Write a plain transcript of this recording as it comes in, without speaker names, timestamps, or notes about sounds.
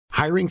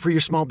Hiring for your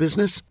small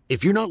business?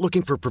 If you're not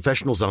looking for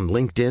professionals on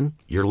LinkedIn,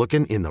 you're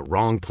looking in the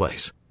wrong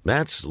place.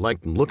 That's like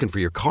looking for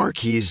your car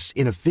keys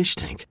in a fish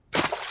tank.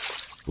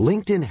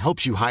 LinkedIn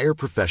helps you hire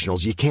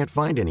professionals you can't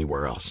find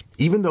anywhere else,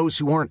 even those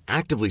who aren't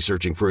actively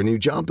searching for a new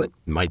job but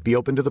might be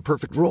open to the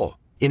perfect role.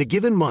 In a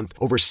given month,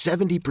 over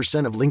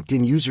 70% of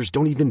LinkedIn users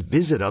don't even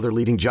visit other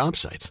leading job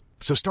sites.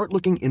 So start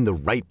looking in the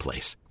right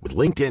place. With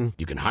LinkedIn,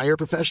 you can hire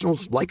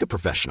professionals like a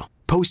professional.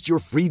 Post your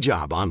free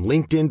job on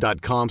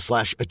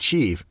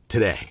linkedin.com/achieve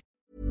today.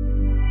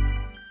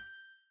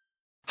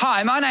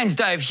 Hi, my name's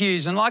Dave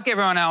Hughes, and like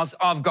everyone else,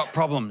 I've got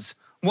problems.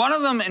 One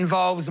of them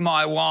involves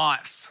my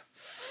wife.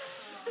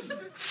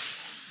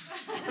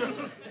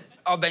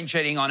 I've been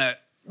cheating on her.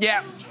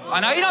 Yeah,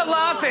 I know you're not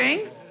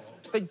laughing,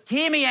 but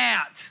hear me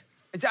out.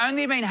 It's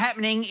only been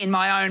happening in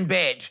my own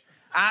bed.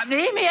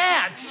 Hear me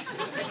out.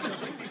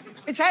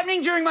 It's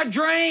happening during my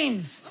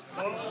dreams.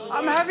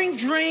 I'm having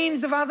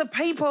dreams of other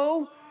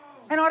people,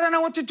 and I don't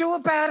know what to do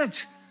about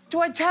it. Do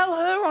I tell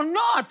her or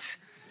not?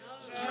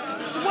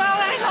 Well,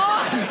 hang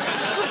on.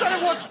 We've got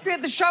to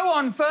get the show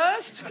on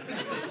first.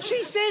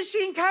 She says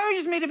she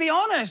encourages me to be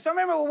honest. I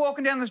remember we were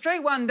walking down the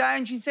street one day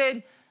and she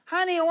said,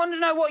 honey, I want to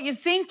know what you're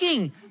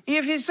thinking.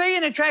 If you see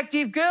an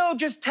attractive girl,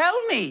 just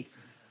tell me.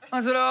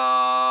 I said, oh,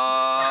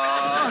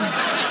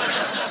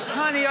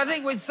 honey, I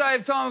think we'd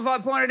save time if I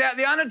pointed out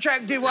the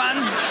unattractive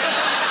ones.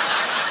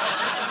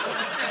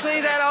 See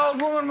that old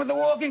woman with the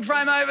walking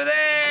frame over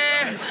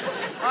there?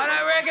 I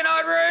don't reckon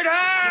I'd root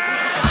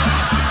her.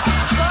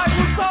 Guys,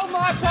 we'll solve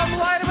my problem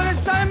later, but there's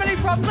so many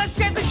problems. Let's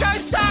get the show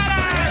started.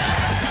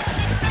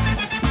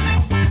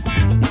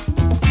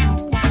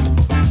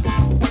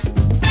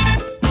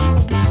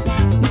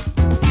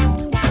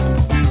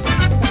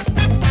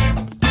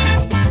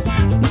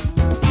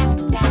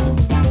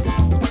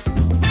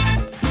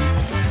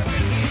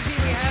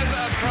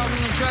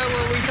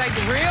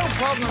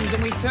 Problems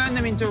and we turn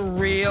them into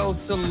real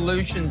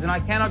solutions, and I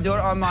cannot do it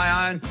on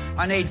my own.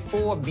 I need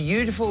 4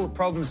 beautiful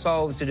problem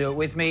solvers to do it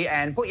with me,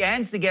 and put your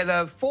hands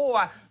together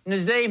for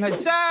Nazim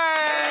Hussain,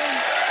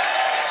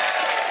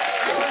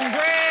 Ellen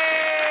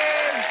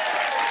Gregg,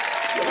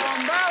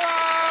 Tom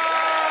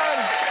Ballard,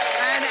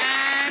 and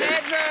Anne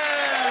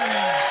Edmund.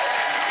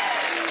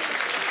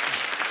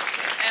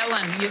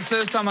 Ellen, your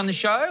first time on the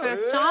show?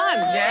 First time.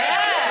 Yeah.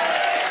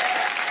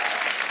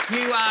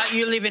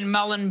 You live in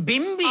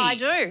Mullumbimby. I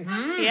do.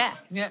 Yeah.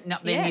 Yeah,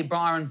 up there near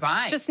Byron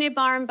Bay. Just near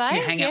Byron Bay. Do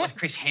you hang out with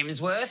Chris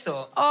Hemsworth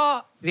or?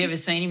 Oh. Have you ever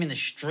seen him in the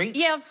street?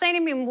 Yeah, I've seen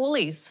him in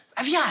Woolies.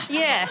 Have you?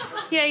 Yeah.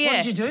 What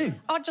did you do?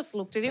 I just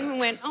looked at him and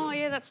went, oh,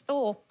 yeah, that's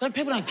Thor.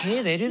 People don't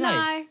care there, do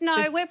they?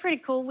 No, we're pretty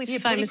cool with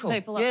famous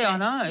people up there. I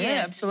know.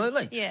 Yeah,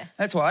 absolutely. Yeah.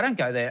 That's why I don't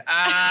go there.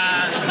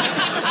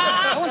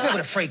 I want people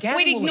to freak out.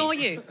 We'd Woolies. ignore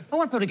you. I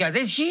want people to go,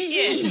 there's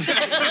Hughes.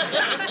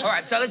 All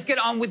right, so let's get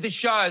on with the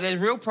show. There's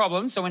real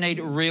problems, so we need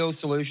real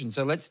solutions.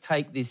 So let's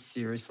take this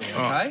seriously,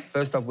 OK?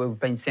 First off, we've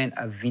been sent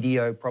a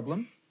video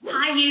problem.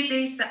 Hi,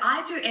 Yuzi. So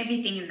I do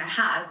everything in the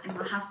house, and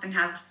my husband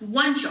has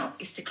one job,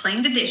 is to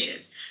clean the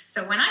dishes.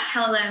 So when I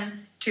tell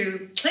him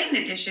to clean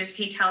the dishes,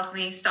 he tells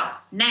me,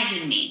 stop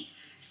nagging me.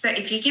 So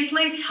if you can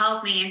please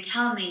help me and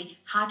tell me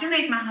how to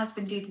make my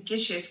husband do the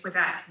dishes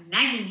without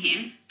nagging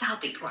him, that'll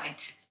be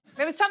great.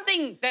 There was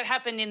something that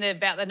happened in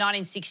about the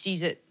 1960s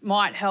that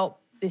might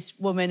help this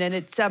woman, and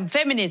it's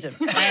feminism.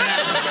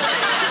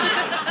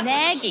 And,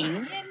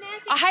 nagging.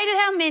 I hated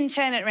how men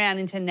turn it around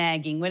into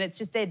nagging when it's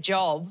just their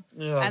job.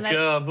 Oh, and they...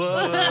 God.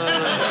 Well,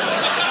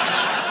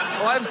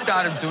 I've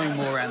started doing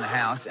more around the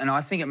house, and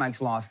I think it makes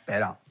life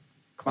better. Of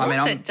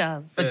course it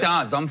does. It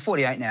does. I'm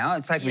 48 now.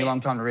 It's taken me a long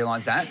time to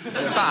realise that.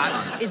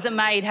 But... Is the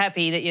maid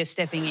happy that you're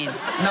stepping in? No,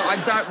 I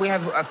don't. We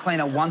have a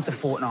cleaner once a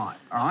fortnight,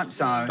 all right?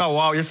 So... Oh,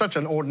 wow, you're such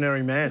an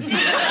ordinary man. There's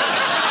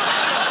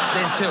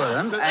 2 of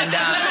them, and...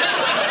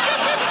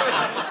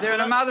 they're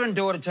a mother and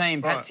daughter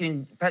team, Patsy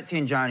and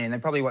Joni, and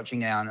they're probably watching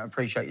now, and I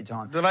appreciate your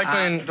time. Do they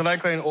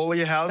clean all of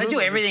your houses? They do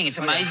everything. It's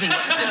amazing.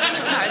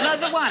 No,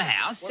 the one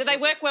house. Do they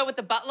work well with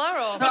the butler,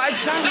 or...? No, I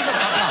don't have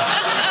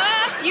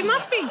a butler. You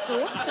must be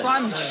exhausted.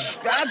 Well,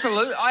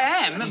 absolutely, I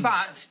am,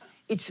 but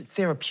it's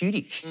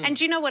therapeutic. And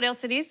do you know what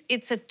else it is?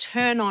 It's a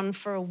turn-on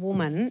for a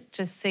woman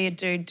to see a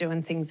dude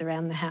doing things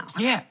around the house.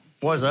 Yeah.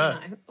 Why is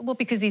that? Well,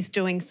 because he's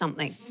doing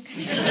something.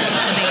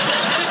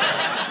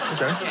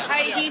 Okay.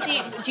 Hey,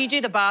 Hughesy, do you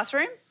do the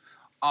bathroom?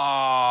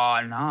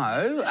 Oh,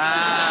 no.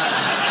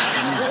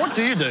 What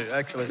do you do,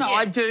 actually? No,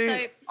 I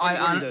do.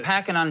 I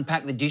unpack and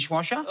unpack the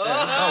dishwasher. Oh,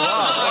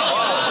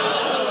 wow.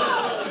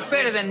 It's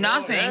better than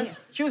nothing. Yeah.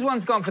 She was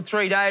once gone for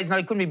 3 days and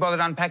I couldn't be bothered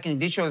unpacking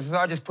the dishwasher, so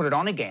I just put it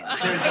on again.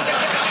 Seriously.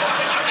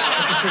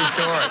 That's a true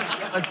story.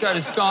 Let's go to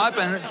Skype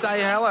and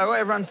say hello.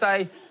 Everyone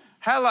say,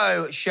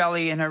 hello,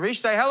 Shelley and Harish.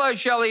 Say, hello,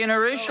 Shelley and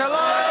Harish.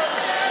 Hello.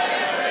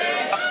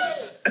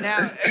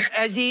 Now,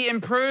 has he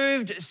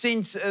improved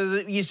since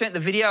you sent the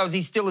video? Is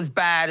he still as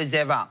bad as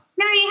ever?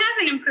 No, he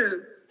hasn't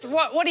improved. So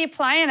what are you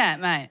playing at,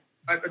 mate?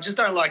 I just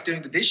don't like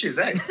doing the dishes,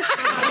 eh?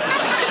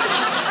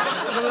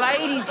 The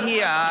ladies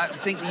here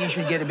think that you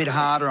should get a bit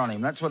harder on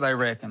him. That's what they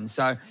reckon.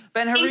 So,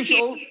 Ben Harish...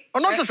 Oh,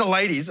 not just the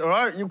ladies, all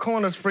right? You're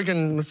calling us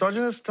freaking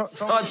misogynist, Tom?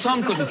 Oh,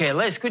 Tom couldn't care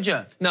less, could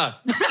you? No.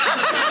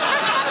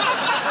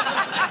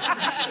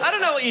 I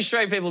don't know what you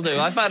straight people do.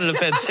 I find it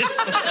offensive.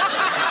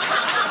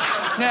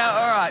 Now,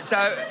 all right, so,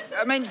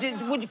 I mean,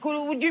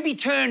 would you be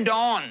turned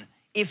on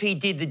if he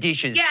did the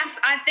dishes? Yes,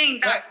 I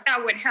think that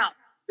would help.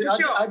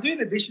 Sure. I do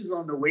the dishes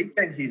on the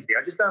weekend, Hizzy.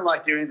 I just don't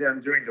like doing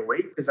them during the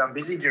week because I'm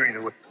busy during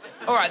the week.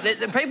 All right,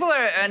 the people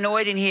are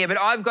annoyed in here, but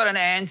I've got an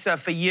answer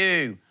for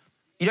you.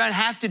 You don't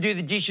have to do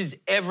the dishes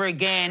ever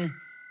again,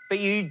 but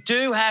you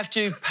do have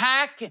to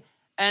pack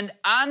and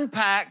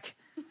unpack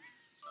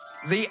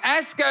the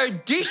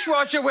Asco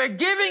dishwasher we're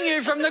giving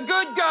you from the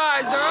Good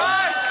Guys, all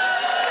right?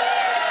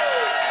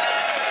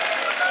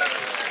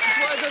 It's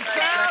worth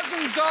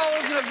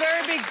 $1,000 and a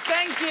very big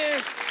thank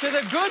you to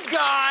the Good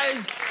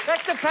Guys.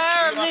 That's the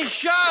power of this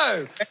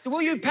show. So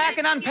will you pack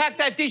and unpack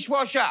that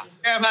dishwasher?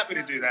 Yeah, I'm happy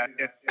to do that,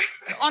 yeah.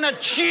 On a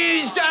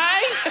Tuesday?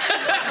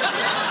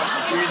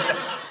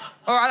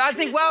 All right, I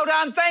think well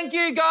done. Thank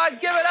you, guys.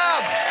 Give it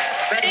up.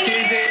 Thank you,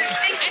 Hizzy.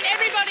 And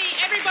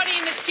everybody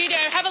in the studio,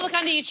 have a look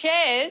under your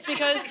chairs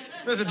because...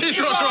 There's a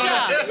dishwasher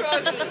on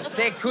it.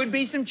 There could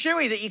be some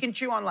chewy that you can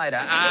chew on later.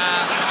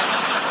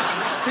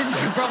 This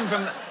is a problem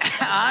from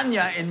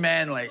Anya in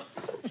Manly.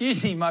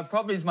 Usually my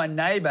problem is my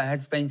neighbour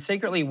has been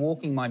secretly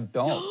walking my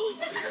dog.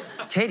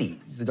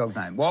 Teddy is the dog's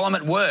name. While I'm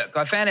at work,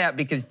 I found out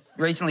because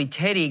recently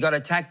Teddy got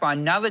attacked by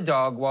another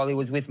dog while he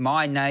was with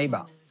my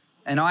neighbour.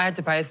 And I had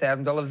to pay a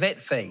 $1,000 vet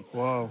fee.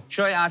 Whoa.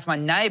 Should I ask my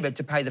neighbour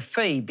to pay the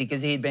fee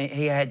because he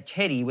had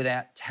Teddy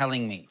without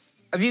telling me?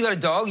 Have you got a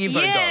dog? You've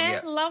got a dog,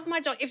 yeah. Love my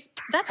dog.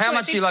 How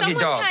much do you love your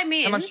dog?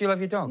 How much do you love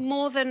your dog?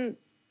 More than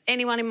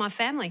anyone in my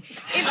family.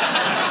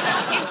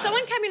 If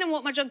someone came in and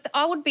walked my dog,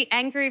 I would be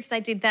angry if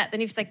they did that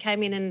than if they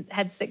came in and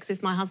had sex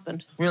with my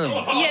husband. Really?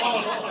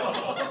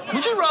 Yeah.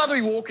 Would you rather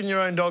be walking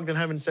your own dog than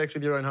having sex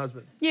with your own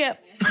husband? Yeah.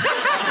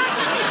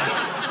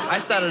 I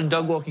started a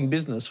dog walking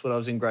business when I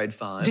was in grade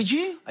 5. Did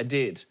you? I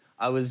did.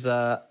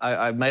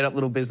 I made up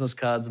little business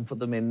cards and put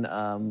them in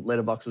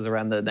letterboxes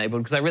around the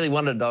neighbourhood because I really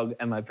wanted a dog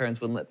and my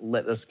parents wouldn't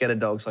let us get a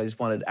dog, so I just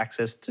wanted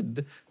access to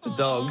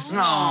dogs.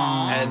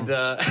 Aww. And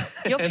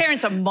Your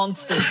parents are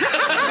monsters.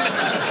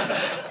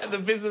 and the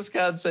business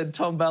card said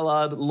Tom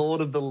Ballard,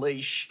 Lord of the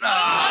Leash.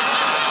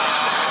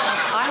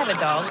 I have a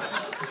dog.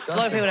 A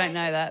lot of people don't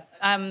know that.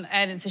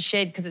 And it's a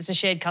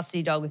shared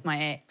custody dog with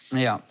my ex.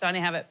 Yeah. So I only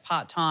have it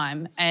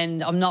part-time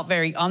and I'm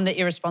the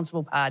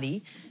irresponsible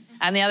party.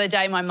 And the other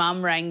day, my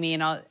mum rang me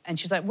and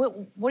she was like,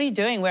 what are you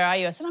doing? Where are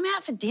you? I said, I'm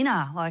out for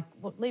dinner. Like,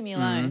 leave me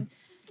alone.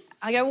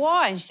 I go,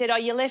 why? And she said, oh,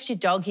 you left your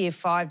dog here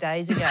 5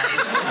 days ago.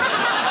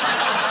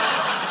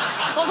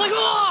 I was like,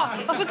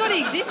 oh, I forgot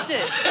he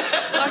existed.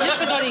 I just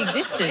forgot he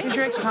existed. Does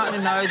your ex-partner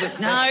know that...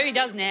 No, he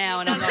does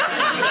now, and I'm not...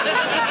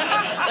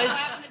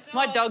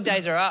 my dog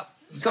days are up.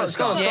 It's got to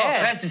stop.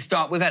 Yeah. It has to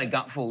stop. We've had a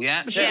gutful,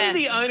 yeah? Shouldn't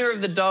the owner of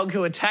the dog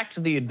who attacked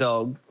the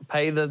dog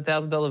pay the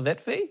 $1,000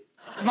 vet fee?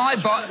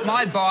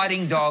 My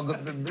biting dog,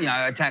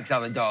 attacks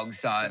other dogs,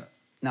 so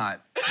no.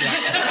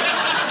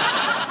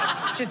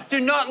 Yeah. Just do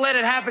not let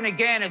it happen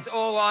again. It's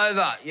all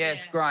over.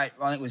 Yes, great.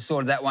 I think we've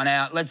sorted that one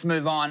out. Let's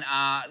move on.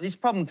 This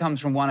problem comes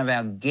from one of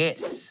our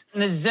guests.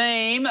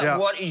 Nazim,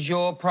 what is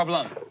your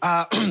problem?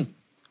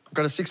 I've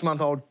got a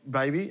 6-month-old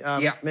baby.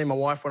 Me and my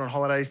wife went on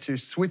holidays to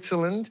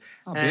Switzerland.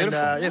 Oh, beautiful.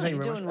 And, thank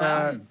you very much.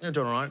 Well. You're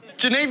doing all right.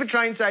 Geneva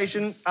train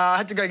station. I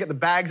had to go get the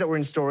bags that were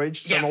in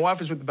storage. So my wife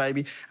was with the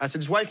baby. I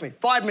said, just wait for me.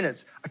 5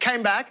 minutes. I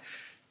came back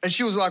and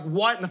she was like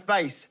white in the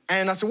face.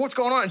 And I said, what's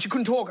going on? And she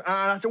couldn't talk.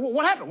 And I said,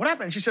 what happened? What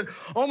happened? And she said,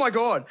 oh, my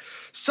God,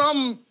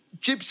 some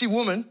gypsy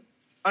woman...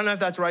 I don't know if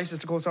that's racist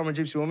to call someone a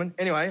gypsy woman.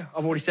 Anyway,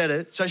 I've already said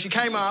it. So she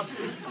came up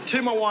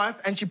to my wife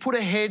and she put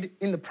her head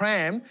in the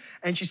pram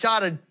and she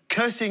started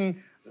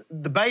cursing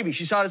the baby.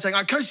 She started saying,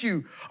 I curse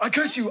you, I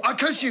curse you, I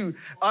curse you.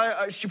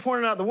 She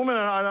pointed out the woman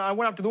and I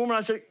went up to the woman and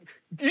I said,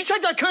 you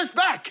take that curse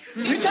back.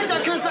 You take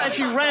that curse back. And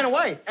she ran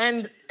away.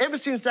 And ever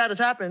since that has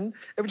happened,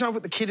 every time I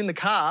put the kid in the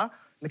car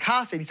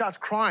seat, he starts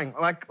crying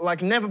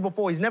like never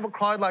before. He's never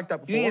cried like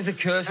that before. You think it's a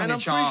curse on your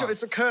child? And I'm pretty sure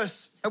it's a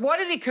curse. And why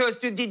did he curse?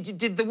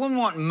 Did the woman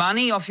want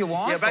money off your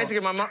wife? Yeah, basically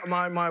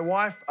my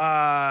wife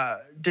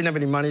didn't have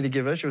any money to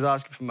give her. She was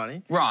asking for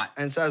money. Right.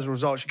 And so as a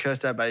result, she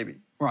cursed our baby.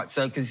 Right,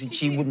 so because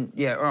she wouldn't...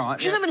 Yeah, all right.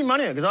 She didn't have any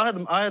money because I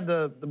had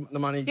the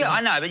money. Yeah,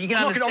 I know, but you can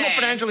understand... I'm not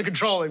financially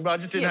controlling, but I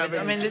just didn't have it.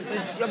 I mean,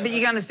 but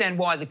you can understand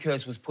why the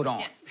curse was put on.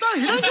 No,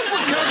 you don't just put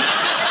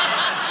curse...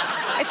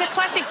 It's a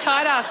classic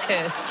tight-ass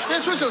curse. Yeah,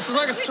 Swiss. It's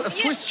like a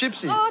Swiss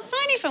gypsy. Oh,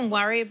 don't even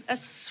worry. A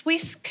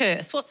Swiss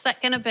curse. What's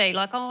that going to be?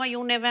 Like, oh,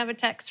 you'll never have a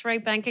tax-free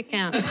bank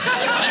account. I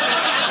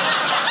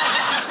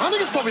think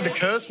it's probably the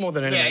curse more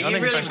than anything. Yeah, you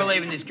really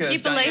believe in this curse, You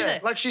don't believe you?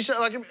 it? Like she said,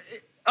 like...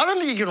 I don't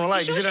think you can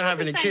relate because you don't have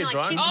any kids,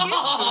 right? Kids No,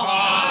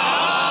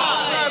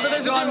 but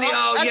there's On the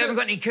old, you as haven't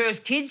got any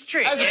cursed kids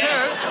trick. As a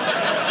parent...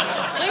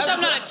 At least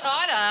I'm not a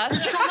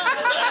tight-ass.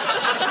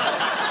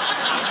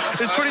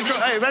 It's pretty true.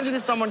 Hey, imagine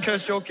if someone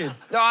cursed your kid.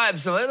 Oh,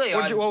 absolutely.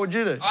 What would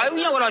you do?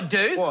 You know what I'd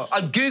do? What?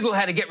 I'd Google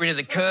how to get rid of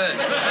the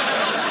curse.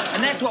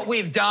 And that's what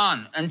we've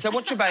done. And so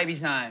what's your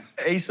baby's name?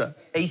 Isa.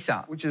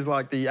 Isa. Which is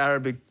like the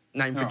Arabic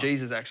name for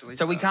Jesus, actually.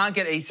 So we can't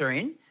get Isa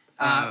in.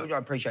 I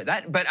appreciate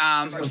that. But...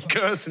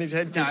 curse in his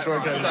head keeps right.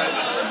 rotating.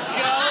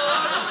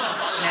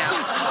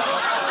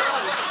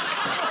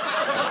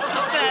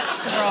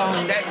 That's wrong.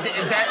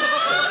 Is that...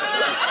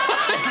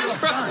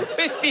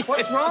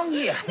 What's wrong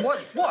here?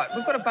 What?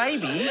 We've got a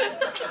baby.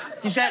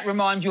 Does that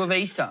remind you of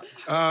Isa?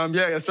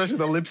 Yeah, especially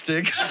the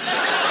lipstick.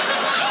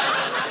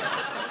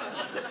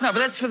 No, but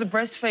that's for the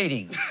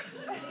breastfeeding.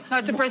 No,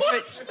 it's a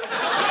breastfeed.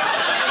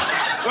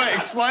 Wait,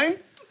 explain?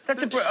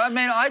 That's a...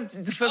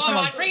 the first time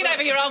All right, bring it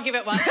over here. I'll give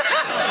it one.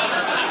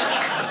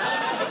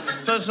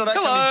 So that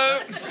Hello.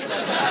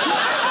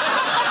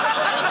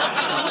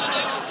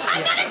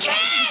 I've got a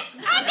curse!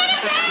 I've got a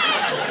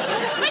curse!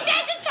 My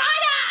dad's in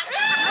China!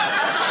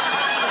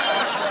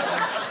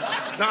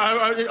 No,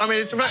 I mean,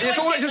 it's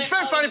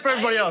very funny for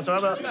everybody else. How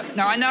about...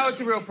 No, I know it's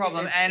a real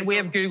problem, and we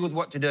have Googled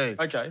what to do.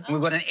 Okay. And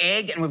we've got an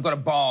egg and we've got a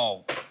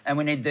bowl, and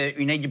we need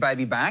your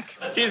baby back.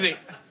 Easy.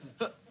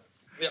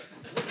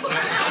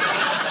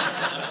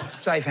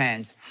 Safe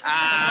hands.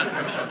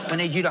 We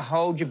need you to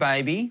hold your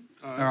baby.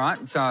 All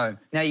right. So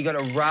now you got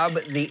to rub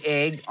the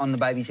egg on the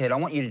baby's head. I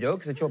want you to do it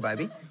because it's your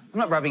baby. I'm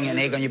not rubbing an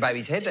egg on your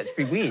baby's head. That'd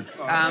be weird.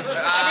 I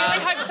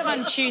really hope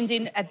someone tunes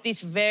in at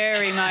this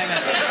very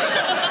moment.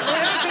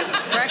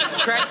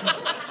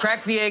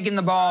 Crack the egg in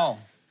the bowl.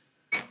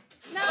 Have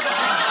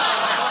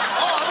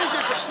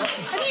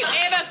you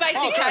ever baked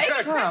a cake?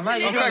 Oh,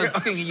 mate, you're doing the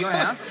thing at your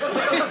house.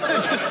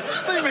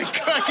 What do you mean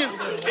cracking?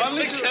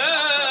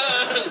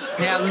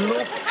 Now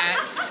look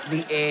at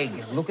the egg.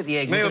 Look at the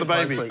egg. Me or the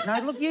baby? Closely. No,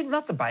 look, you're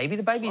not the baby.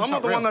 The baby's I'm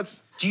not the real. one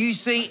that's... Do you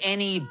see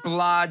any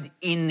blood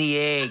in the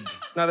egg?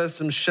 No, there's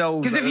some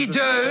shells. Because if you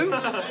do,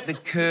 the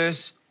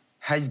curse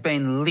has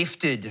been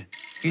lifted. Do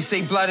you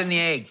see blood in the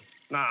egg?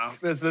 Nah,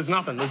 there's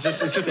nothing. It's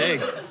just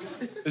egg.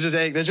 There's just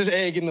egg. There's just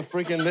egg in the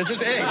freaking... There's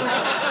just egg.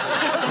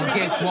 So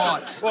guess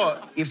what?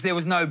 What? If there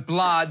was no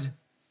blood,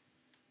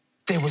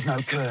 there was no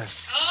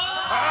curse.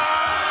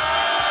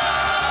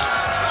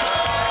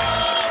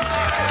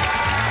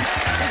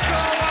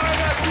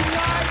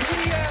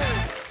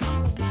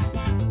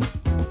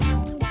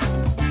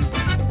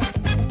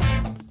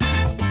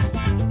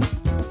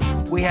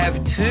 We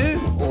have two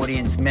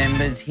audience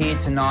members here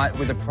tonight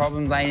with a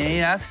problem they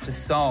need us to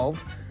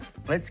solve.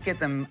 Let's get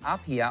them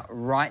up here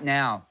right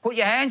now. Put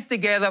your hands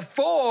together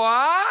for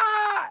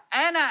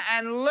Anna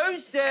and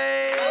Lucy.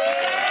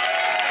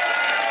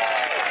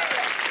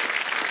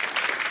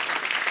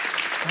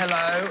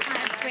 Hello.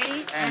 Hi,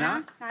 sweetie.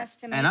 Anna. Nice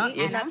to meet Anna, you.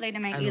 yes. Lovely to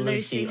meet And you,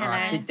 Lucy. All Hello.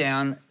 right, sit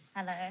down.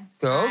 Hello.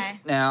 Girls, Hi.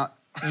 now,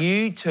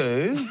 you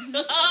two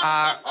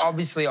are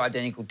obviously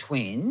identical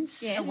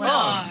twins. Yeah,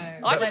 I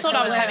just thought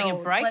I was having a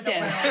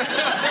breakdown.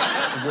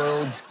 The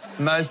world's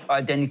most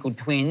identical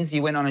twins.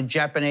 You went on a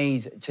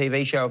Japanese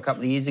TV show a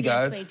couple of years ago.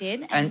 Yes, we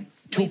did. And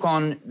took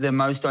on the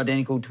most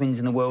identical twins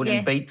in the world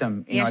and beat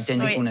them in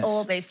identicalness.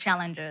 All these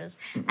challenges.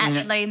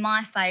 Actually,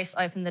 my face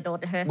opened the door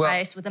to her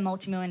face with a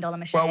multi-million-dollar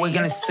machine. Well, we're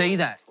going to see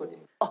that.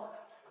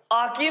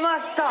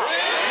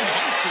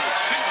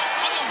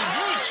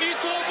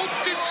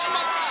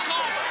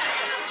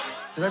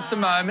 So that's the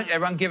moment.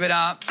 Everyone give it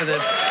up for the...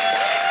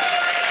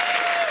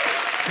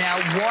 Now,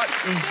 what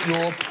is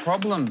your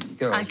problem,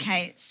 girls?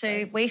 Okay,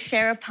 so we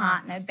share a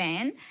partner,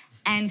 Ben,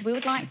 and we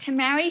would like to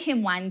marry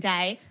him one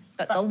day,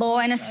 but the law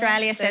in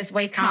Australia says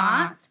we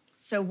can't.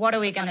 So what are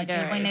we going to do?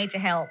 We need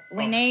your help.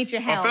 We need your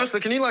help. Firstly,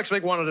 can you,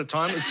 speak one at a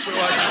time? It's like...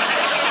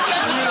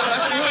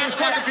 it's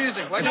quite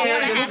confusing. Like,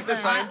 the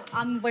same.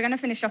 We're going to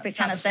finish off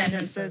each other's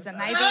sentences and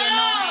maybe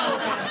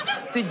annoying.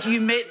 Did you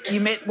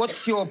met...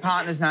 What's your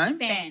partner's name?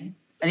 Ben.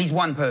 And he's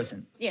one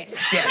person?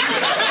 Yes. Yeah.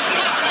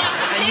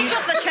 He's a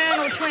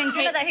fraternal twin. Do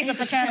you know that he's a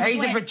fraternal twin?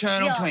 He's a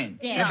fraternal twin.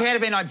 Yeah. If he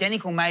had been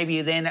identical,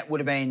 maybe then that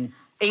would have been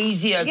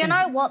easier. You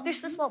know what?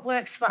 This is what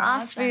works for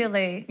us,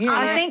 really. Yeah.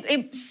 I think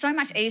it's so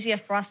much easier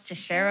for us to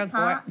share a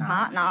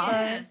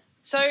partner.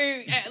 So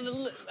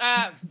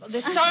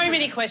there's so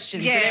many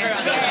questions that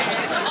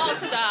everyone... I'll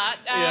start.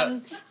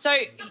 So...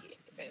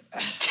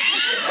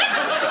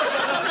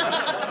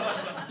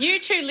 You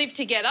two live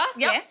together?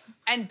 Yes.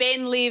 And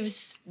Ben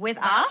lives... With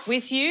us.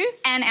 With you?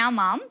 And our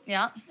mum.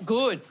 Yeah.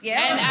 Good.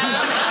 Yeah. And,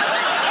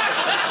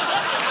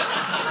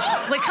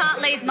 we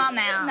can't leave mum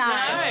out.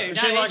 no. Is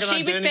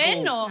she with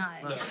Ben or...? No.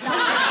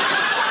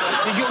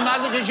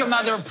 Did your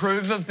mother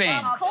approve of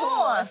Ben? Of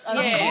course.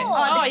 Yeah. Of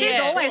course. Oh, she's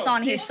always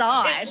on his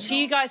side. Do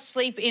you guys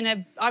sleep in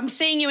a... I'm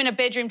seeing you in a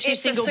bedroom, two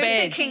single beds. It's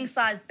a super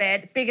king-size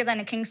bed, bigger than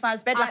a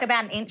king-size bed, like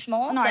about an inch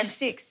more. No,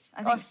 6.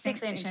 I think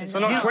 6 inches. So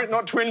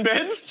not twin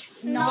beds?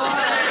 No.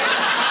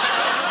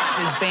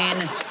 Does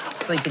Ben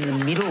sleep in the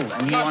middle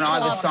and you on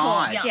either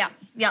side? Yeah.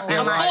 Yeah,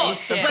 Yeah, of right.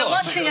 course. Yeah. We're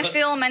watching a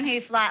film and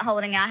he's like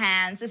holding our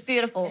hands. It's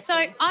beautiful. So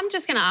I'm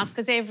just going to ask,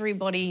 because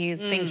everybody here is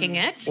thinking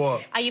it.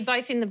 What? Are you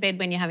both in the bed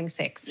when you're having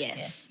sex?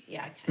 Yes.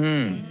 Yeah,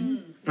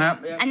 okay.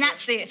 Yep. And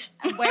that's it.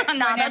 No,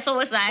 that's all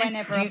we're saying.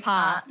 Whenever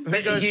apart.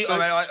 But all right, all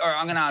right,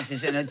 I'm going to ask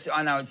this, and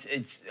I know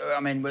it's. I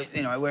mean,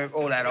 we're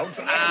all adults.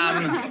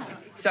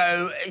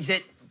 So is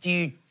it? Do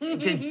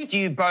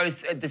you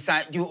both at the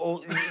same? Do you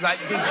all like?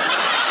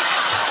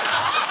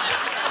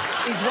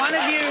 Is one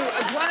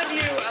of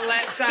you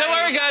allowed? Say, Don't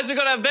worry, guys. We've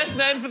got our best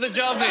man for the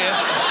job here.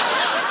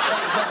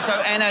 So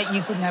Anna,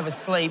 you couldn't have a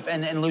sleep,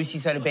 and Lucy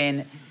said to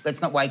Ben, "Let's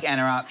not wake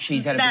Anna up.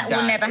 She's had a That big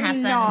day." will never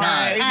happen. No.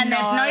 And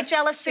there's no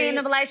jealousy in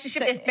the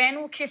relationship. If Ben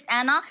will kiss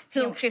Anna,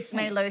 he'll kiss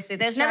me, Lucy.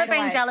 There's never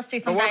been jealousy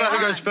from But what day about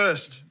one. who goes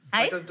first?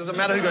 Hey? Does it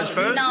matter who goes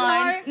first?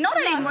 No, not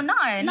anymore. No.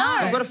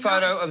 We've got a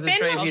photo of the Ben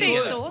three of must you be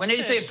together. exhausted. We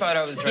need to see a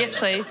photo of the three. Yes, of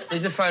them. please.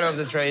 There's a photo of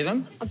the three of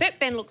them. I bet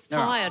Ben looks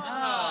tired.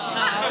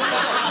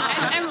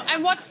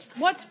 And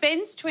what's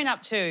Ben's twin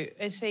up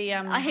to? Is he?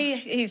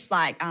 He's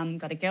like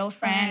got a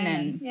girlfriend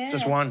and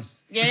Just one.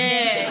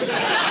 yeah.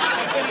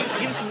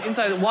 Give us some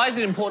insight. Why is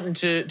it important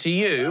to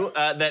you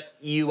that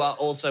you are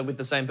also with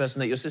the same person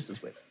that your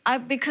sister's with?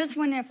 Because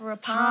we're never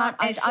apart,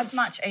 It's just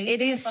much easier.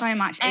 It is so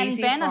much And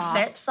easier. Ben for us.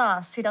 accepts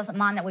us. He doesn't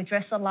mind that we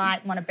dress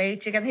alike, want to be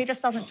together. He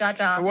just doesn't judge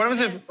us. But what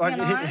happens if like, You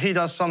know? he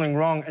does something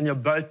wrong and you're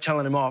both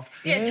telling him off?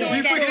 Yeah, two You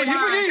against freaking,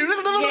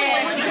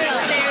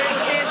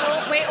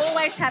 We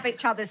always have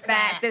each other's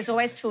back. There's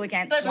always two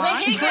against But one.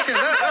 see,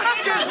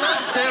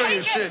 That's scary he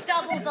as gets shit.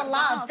 double the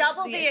love,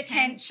 double the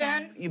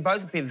attention. You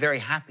both appear very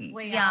happy.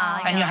 We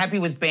are. And you're happy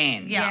with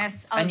Ben.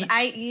 Yes, And of you-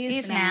 8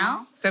 years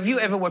now. So have you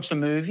ever watched a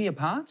movie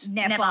apart?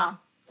 Never.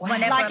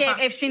 Whenever Like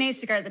apart. if she needs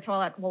to go to the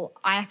toilet, well,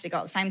 I have to go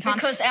at the same time.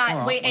 Because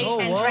we eat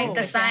and drink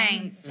the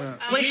same.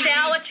 We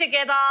shower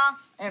together.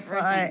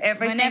 everything.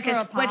 Everything We're never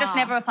is- apart. we're just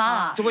never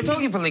apart. So we're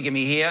talking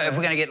polygamy here, if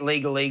we're going to get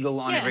legal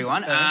on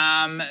everyone.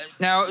 Now,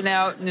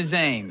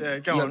 Nazim, Yeah,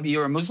 go on.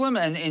 you're a Muslim,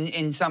 and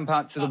in some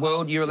parts of the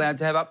world, you're allowed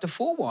to have up to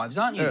 4 wives,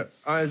 aren't you?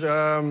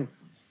 Yeah.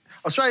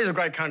 Australia's a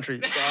great country,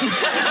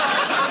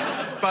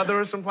 but there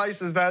are some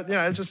places that,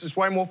 it's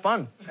way more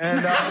fun. And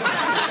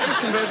just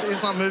convert to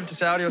Islam, move to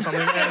Saudi or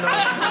something. And,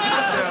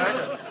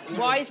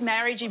 Why is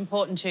marriage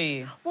important to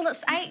you? Well,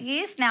 it's 8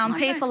 years now, and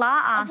people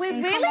are asking.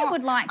 We really come on.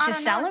 would like I to don't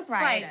know, celebrate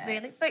great, it.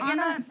 really. But you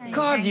know,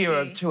 God,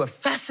 you're two are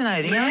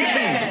fascinating, aren't you?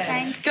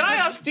 thank you. Can I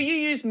ask, do you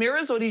use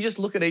mirrors or do you just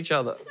look at each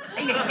other?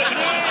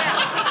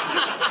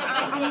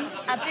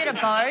 A bit of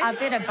both. A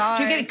bit of both.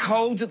 Do you get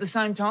colds at the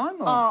same time?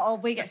 Or? Oh,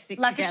 we get sick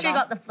Like if together. she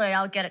got the flu,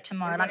 I'll get it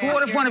tomorrow. Like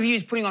What if one of you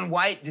is putting on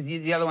weight? Does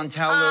the other one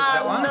tell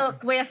that one?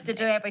 Look, we have to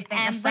do everything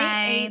And the we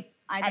same eat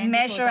and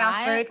measure our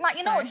identical food. Like,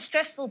 you know, diets, it's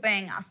stressful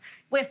being us.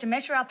 We have to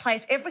measure our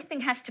plates.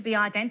 Everything has to be So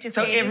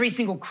identical. every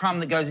single crumb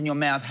that goes in your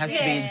mouth has to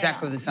be Yes.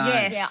 exactly the same?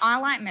 Yes. Yeah, I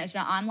like measure.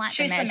 I'm like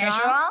She's the the measurer.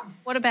 measurer.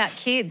 What about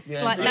kids?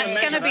 Like, that's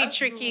going to be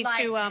tricky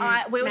Like,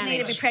 to we would need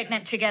to be manage.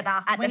 pregnant together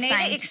at the we need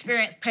same to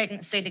experience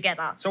pregnancy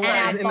together. so And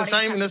our what, in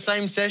bodies the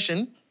same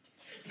session,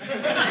 Yeah,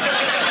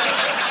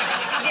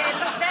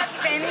 look, that's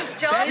Ben's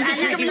job.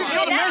 you're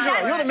the measurer.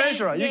 You're the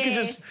measurer. You can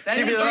just That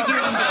give is you a tricky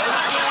that. one,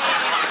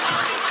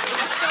 girls.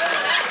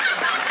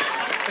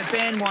 But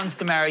Ben wants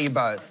to marry you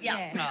both.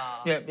 Yeah.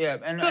 Yeah.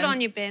 And, Good on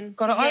you, Ben.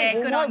 God, Yeah,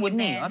 well, good why on you,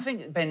 wouldn't he? Ben. I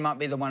think Ben might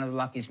be one of the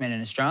luckiest men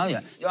in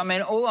Australia. I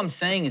mean, all I'm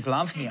seeing is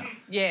love here.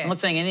 Yeah. I'm not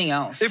seeing anything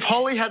else. If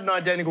Holly had an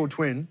identical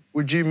twin,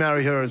 would you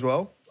marry her as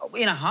well?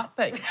 In a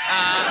heartbeat.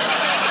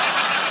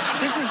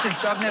 This is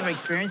just, I've never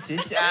experienced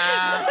this.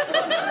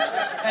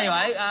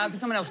 Anyway, can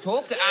someone else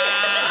talk?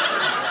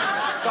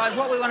 Guys,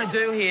 what we want to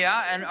do here,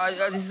 and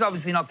this is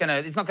obviously not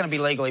going to be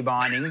legally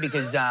binding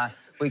because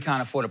we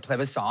can't afford a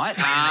plebiscite.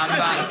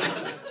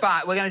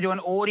 But we're going to do an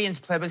audience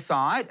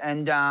plebiscite,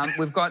 and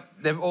we've got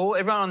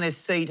everyone on their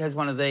seat has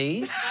one of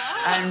these,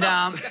 and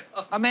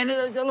I mean,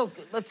 look,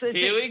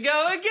 Here we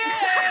go again!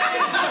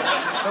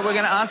 But we're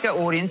going to ask our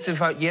audience to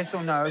vote yes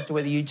or no as to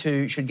whether you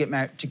two should get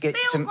married. They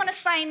all want to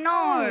say no.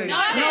 No, well,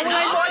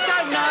 I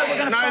don't know. We're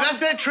going to No, find... that's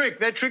their trick.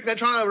 They're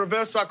trying to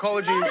reverse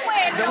psychology. we're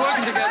They're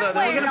working together.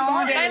 We're They're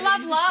not. They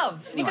love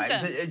love. Look Anyway,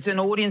 at them. it's an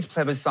audience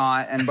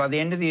plebiscite, and by the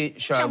end of the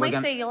show, Can we're we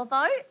going. see your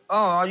vote?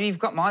 Oh, you've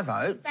got my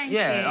vote. Thank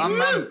yeah,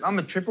 you. I'm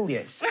a triple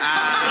yes.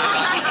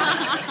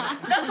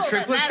 That's all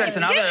Triplets, that's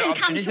another You can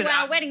option, come isn't to it?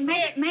 our wedding.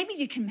 Maybe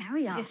you can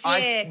marry us.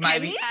 I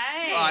maybe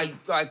Hey.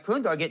 I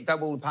could. I get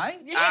double the pay.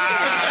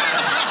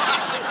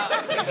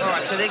 All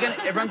right, so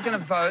everyone's going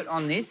to vote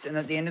on this, and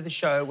at the end of the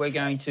show, we're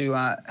going to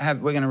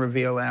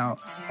reveal our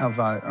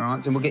vote. All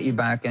right, so we'll get you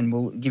back and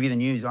we'll give you the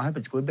news. I hope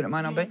it's good, but it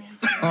may not be.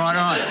 All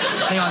right.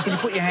 Anyway, can you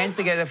put your hands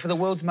together for the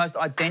world's most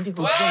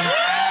identical twins, Anna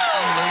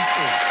and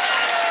Lucy?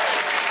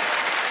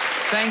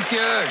 Thank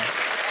you.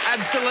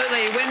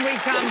 Absolutely. When we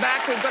come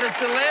back, we've got a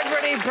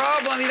celebrity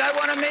problem. You don't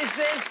want to miss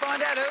this.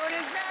 Find out who it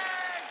is next.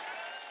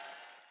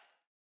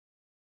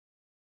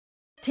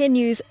 10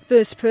 News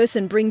First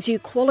Person brings you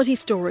quality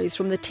stories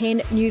from the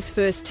 10 News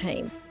First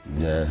team.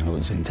 Yeah, it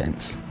was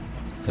intense.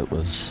 It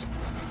was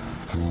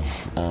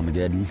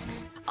Armageddon.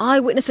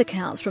 Eyewitness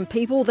accounts from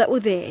people that were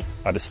there.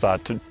 I just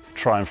started to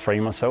try and free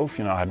myself.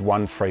 You know, I had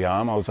one free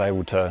arm. I was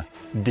able to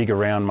dig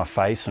around my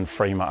face and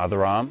free my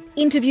other arm.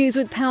 Interviews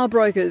with power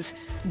brokers,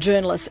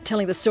 journalists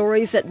telling the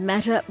stories that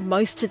matter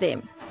most to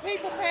them.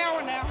 People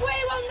power now. We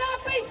will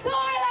not be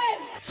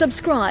silent!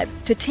 Subscribe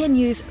to 10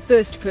 News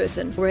First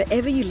Person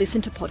wherever you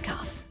listen to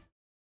podcasts.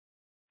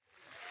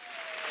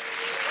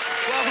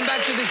 Welcome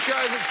back to the show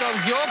that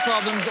solves your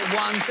problems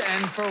once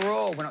and for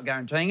all. We're not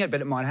guaranteeing it,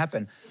 but it might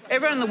happen.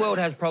 Everyone in the world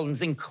has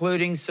problems,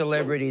 including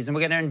celebrities, and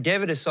we're going to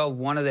endeavour to solve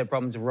one of their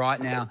problems right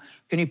now.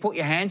 Can you put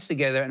your hands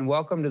together and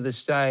welcome to the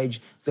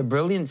stage the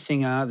brilliant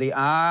singer, the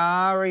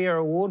ARIA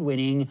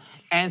award-winning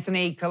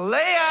Anthony Callea?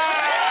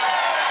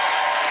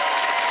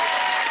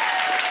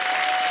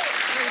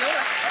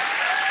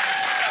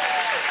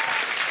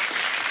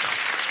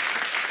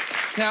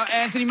 Now,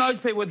 Anthony,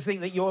 most people would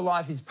think that your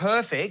life is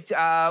perfect.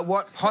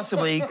 What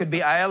possibly could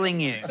be ailing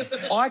you?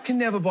 I can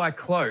never buy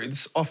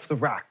clothes off the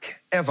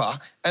rack, ever,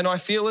 and I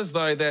feel as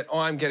though that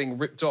I'm getting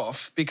ripped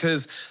off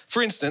because,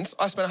 for instance,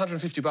 I spent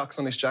 $150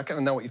 on this jacket. I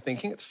know what you're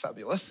thinking, it's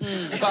fabulous.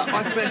 But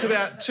I spent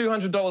about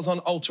 $200 on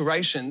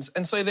alterations,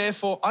 and so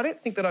therefore I don't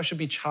think that I should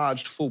be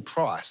charged full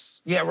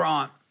price. Yeah,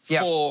 right.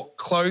 Yep. For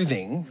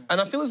clothing,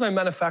 and I feel as though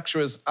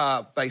manufacturers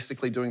are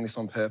basically doing this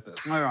on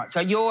purpose. All right,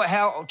 so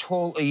how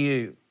tall are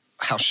you?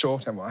 How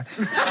short am I?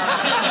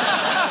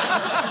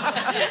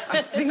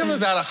 I think I'm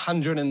about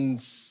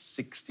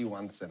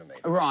 161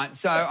 centimetres. Right,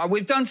 so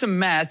we've done some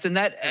maths, and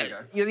that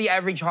you're the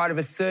average height of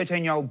a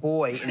 13-year-old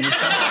boy in this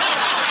country.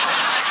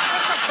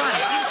 That's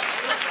funny.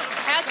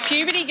 How's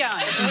puberty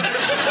going?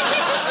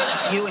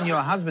 You and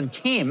your husband,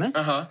 Tim,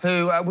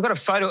 who we've got a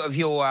photo of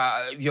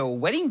your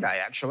wedding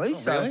day, actually. Oh,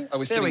 so really? Are we there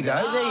we sitting go.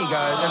 down? There you go.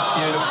 That's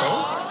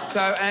beautiful.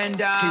 So, and...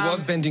 he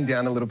was bending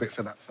down a little bit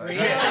for that photo.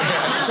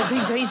 Yeah, because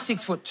he's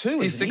 6'2", isn't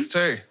he? He's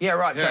 6'2". Yeah,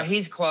 right. Yeah. So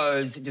his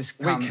clothes just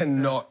come...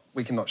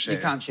 We cannot share. You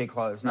can't share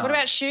clothes, no. What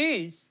about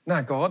shoes?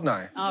 No, God,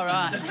 no. Oh,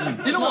 right.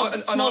 You know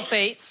what? Small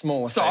feet.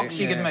 Small socks,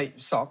 feet, you can meet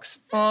socks.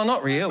 Oh,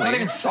 not really. Not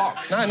even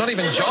socks. No, not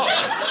even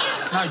jocks.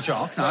 No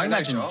jocks. No,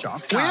 imagine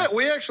jocks.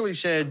 We actually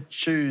shared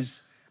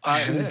shoes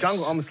in the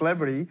jungle. I'm a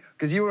celebrity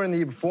because you were in the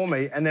year before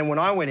me, and then when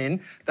I went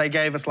in, they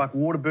gave us like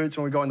water boots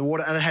when we go in the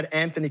water, and it had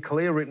Anthony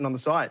Callea written on the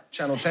side.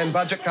 Channel 10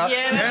 budget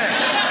cuts.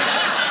 Yeah.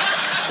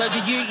 So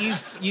did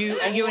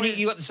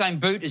you got the same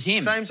boot as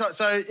him? Same size.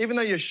 So even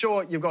though you're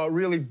short, you've got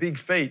really big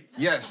feet.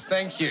 Yes,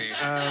 thank you.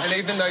 And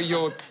even though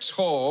you're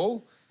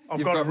tall,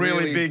 I've got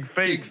really big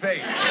feet. Big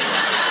feet.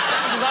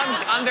 Because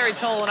I'm very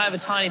tall and I have a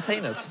tiny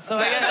penis, so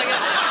I guess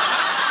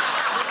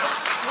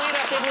weird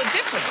how people are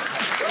different.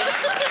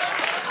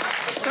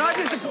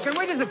 Can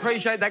we just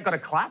appreciate that got a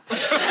clap?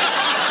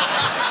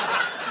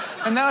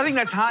 And I think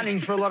that's heartening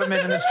for a lot of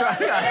men in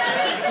Australia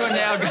who are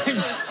now going to...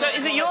 So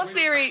is it your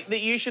theory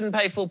that you shouldn't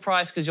pay full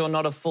price because you're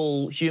not a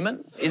full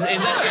human? Is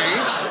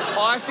that...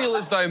 I feel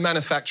as though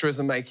manufacturers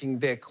are making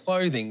their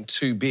clothing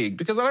too big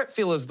because I don't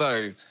feel as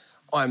though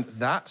I'm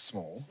that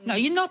small. No,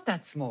 you're not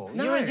that small.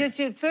 No. Your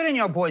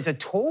 13-year-old boys are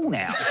tall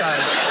now, so...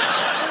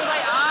 Well,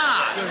 they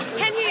are.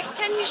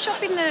 Can you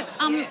shop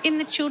in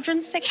the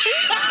children's section?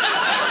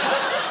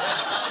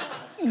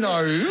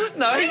 No,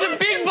 he's a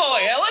big boy,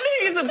 Ellen.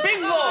 He's a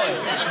big boy.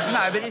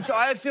 No, but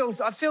I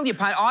feel your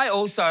pain. I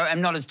also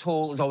am not as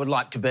tall as I would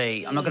like to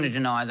be. I'm not going to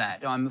deny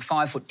that. I'm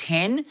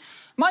 5'10".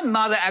 My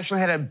mother actually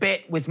had a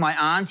bet with my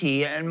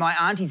auntie, and my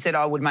auntie said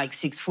I would make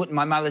 6 foot, and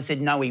my mother said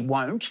no, he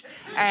won't.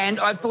 And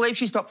I believe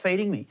she stopped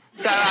feeding me.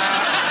 So,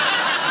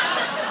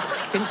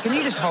 can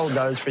you just hold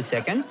those for a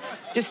second?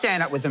 Just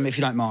stand up with them if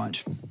you don't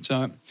mind.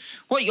 So,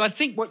 I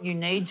think what you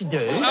need to do...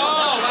 Oh,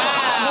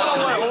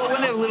 wow. We're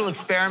going to have a little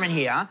experiment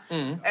here.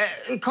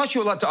 It costs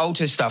you a lot to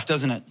alter stuff,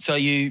 doesn't it? So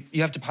you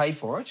have to pay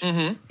for it.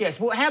 Mm-hmm. Yes,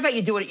 well, how about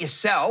you do it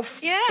yourself?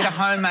 Yeah. Get a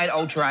homemade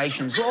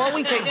alterations. Well, while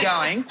we keep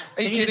going...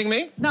 Are you kidding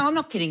me? No, I'm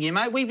not kidding you,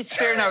 mate. We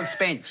spare no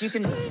expense. You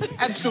can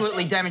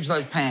absolutely damage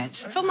those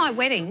pants. For my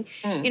wedding,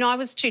 I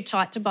was too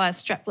tight to buy a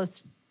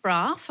strapless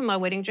bra for my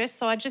wedding dress,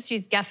 so I just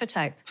used gaffer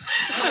tape.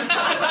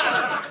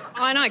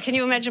 I know. Can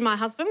you imagine my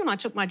husband when I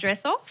took my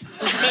dress off?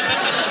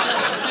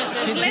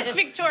 There's less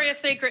Victoria's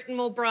Secret and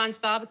more Brian's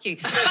Barbecue.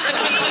 See,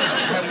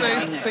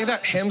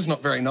 that hem's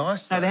not very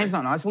nice. No, the hem's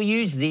not nice. We'll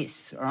use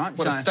this, all right?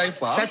 What, a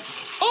stapler? That's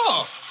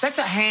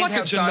a handheld like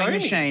a sewing Janoni.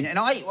 machine. And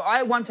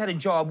I once had a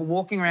job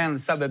walking around the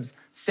suburbs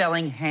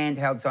selling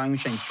handheld sewing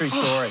machines. True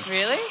story.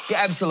 Really?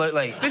 Yeah,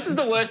 absolutely. This is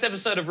the worst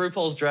episode of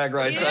RuPaul's Drag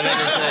Race I've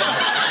ever seen.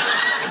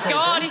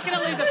 God, he's going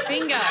to lose a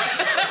finger.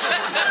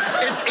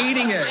 It's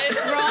eating it.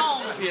 It's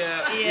wrong.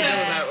 Yeah, you're doing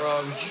that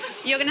wrong.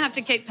 You're going to have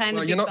to keep paying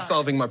Well, the you're big not bucks.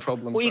 solving my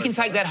problem. Well, you can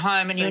take that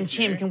home and you and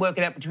Tim can work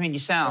it out between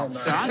yourselves,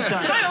 all right? So,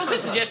 Can I also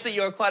suggest that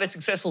you're quite a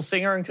successful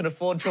singer and can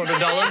afford $200?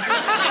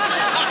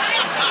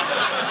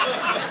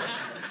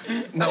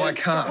 No, I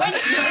can't.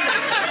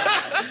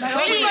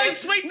 You made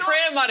sweet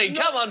prayer money.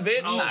 Come on,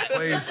 bitch. Oh,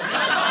 please.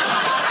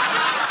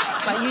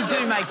 But you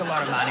do make a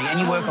lot of money and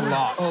you work a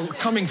lot. Oh,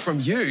 coming from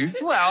you.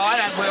 Well, I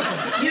don't work...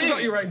 You've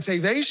got your own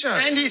TV show.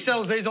 And he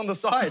sells these on the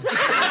side. That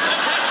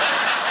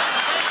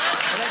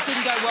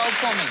didn't go well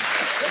for me.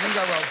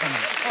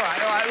 All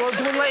right. Well,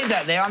 we'll leave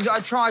that there. I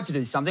tried to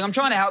do something. I'm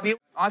trying to help you.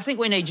 I think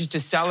we need just to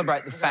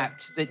celebrate the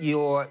fact that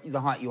you're the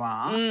height you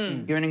are.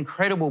 You're an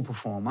incredible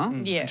performer.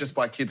 Yeah. Just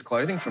buy kids'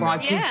 clothing from Buy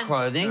that. kids'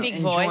 clothing. Big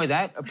Enjoy voice.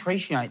 that.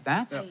 Appreciate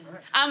that.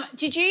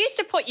 Did you used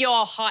to put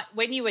your height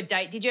when you were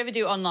did you ever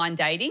do online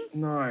dating?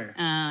 No.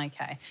 Oh,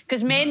 okay.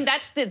 Because men,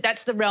 that's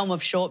the realm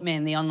of short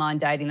men, the online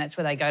dating. That's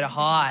where they go to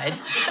hide.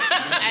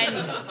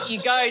 And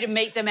you go to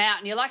meet them out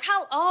and you're like,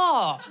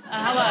 hello.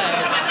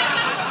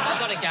 I've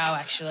got to go,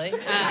 actually.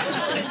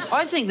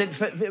 I think that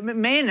for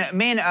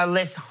men are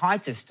less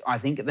heightist, I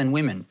think, than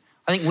women.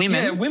 I think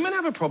women... Yeah, women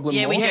have a problem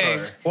Yeah, we also.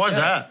 do. Why is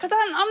that? Because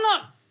I'm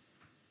not...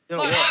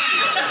 Look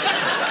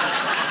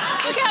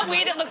how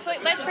weird it looks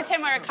like. Let's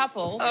pretend we're a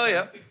couple. Oh,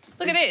 yeah.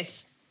 Look at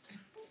this.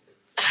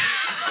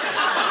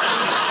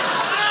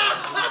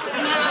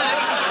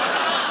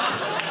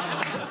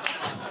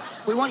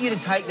 We want you to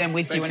take them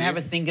with you and have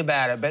a think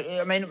about it. But,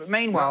 I mean,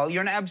 meanwhile,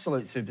 you're an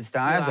absolute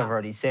superstar, as I've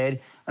already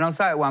said. And I'll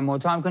say it one more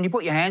time. Can you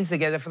put your hands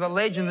together for the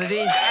legend that is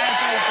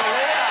Anthony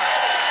Faria?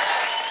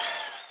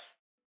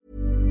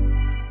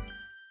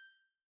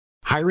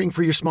 Hiring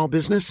for your small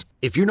business?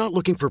 If you're not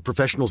looking for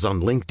professionals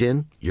on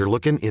LinkedIn, you're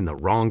looking in the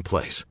wrong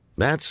place.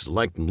 That's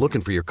like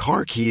looking for your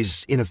car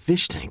keys in a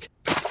fish tank.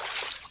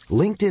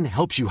 LinkedIn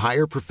helps you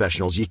hire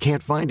professionals you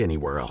can't find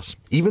anywhere else,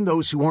 even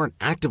those who aren't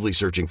actively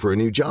searching for a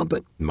new job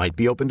but might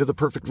be open to the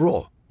perfect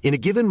role. In a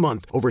given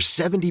month, over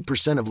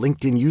 70% of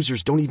LinkedIn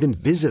users don't even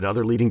visit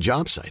other leading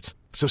job sites.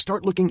 So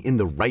start looking in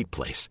the right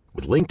place.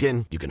 With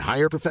LinkedIn, you can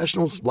hire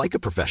professionals like a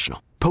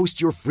professional.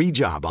 Post your free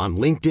job on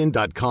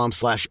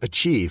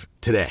linkedin.com/achieve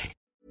today.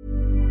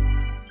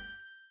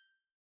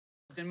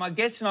 And my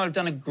guests and I have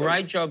done a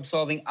great job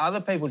solving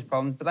other people's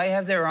problems, but they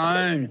have their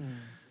own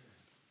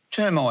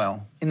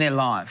turmoil in their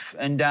life,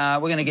 and we're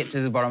going to get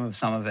to the bottom of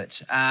some of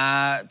it.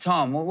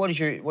 Tom, what is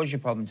your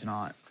problem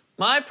tonight?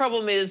 My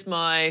problem is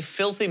my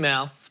filthy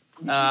mouth.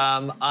 That's...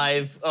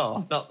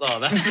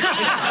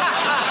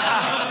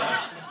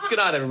 Good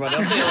night, everybody.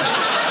 I'll see you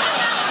later.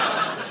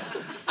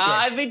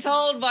 I've been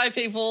told by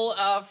people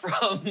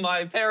from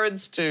my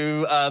parents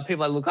to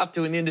people I look up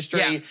to in the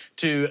industry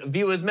to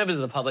viewers, members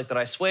of the public, that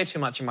I swear too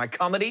much in my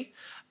comedy,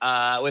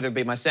 whether it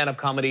be my stand-up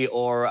comedy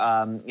or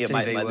the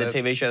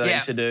TV show that I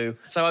used to do.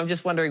 So I'm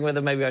just wondering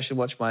whether maybe I should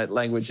watch my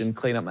language and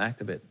clean up my act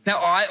a bit.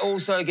 Now, I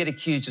also get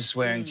accused of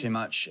swearing too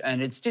much,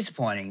 and it's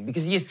disappointing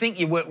because you think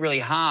you work really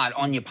hard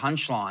on your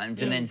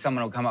punchlines and then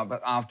someone will come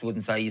up afterward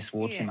and say you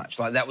swore too much.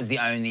 Like, that was the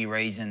only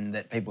reason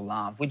that people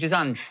laugh, which is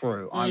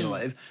untrue, I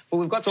believe. But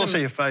we've got It's also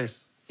your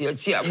face. Well,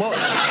 hey,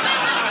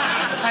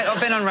 I've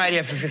been on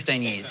radio for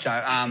 15 years, so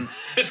I've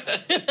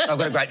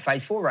got a great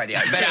face for radio.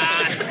 But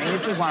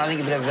this is one, I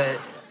think, a bit of a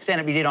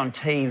stand-up you did on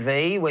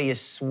TV where you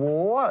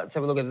swore. Let's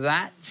have a look at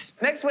that.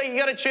 Next week, you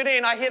got to tune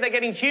in. I hear they're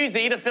getting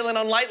Hughesy to fill in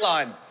on Late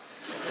Line.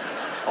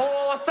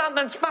 Or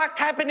something's fucked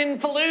happened in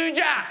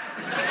Fallujah.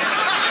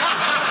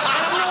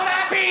 I'm not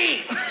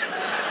happy.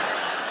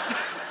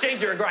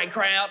 Geez, you're a great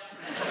crowd.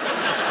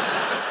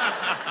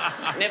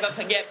 Never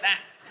forget that.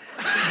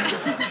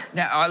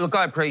 Now, I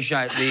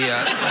appreciate the...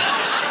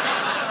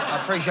 I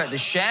appreciate the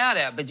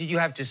shout-out, but did you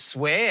have to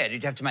swear?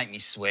 Did you have to make me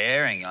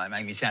swearing? Like,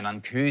 make me sound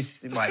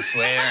uncouth by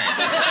swearing?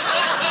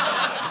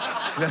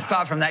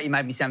 Apart from that, you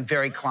made me sound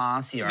very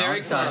classy, right?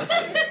 Very classy.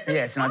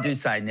 Yes, and I do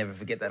say never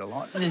forget that a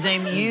lot.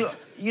 Nazim, you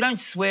don't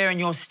swear in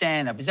your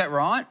stand-up, is that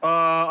right?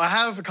 I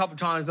have a couple of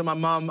times. Then my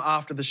mum,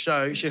 after the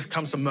show, she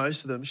comes to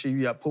most of them.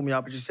 She pulled me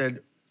up and she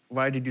said,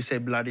 "Why did you say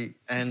bloody?"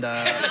 And...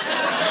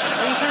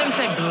 Well, you can't even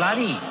say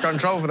bloody. Got in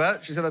trouble for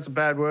that. She said that's a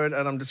bad word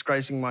and I'm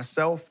disgracing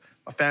myself,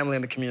 my family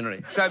and the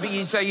community. So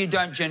you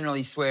don't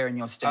generally swear in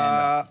your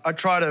stand-up? I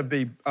try to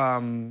be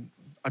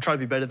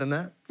better than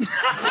that.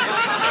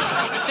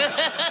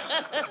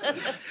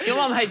 Your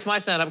mum hates my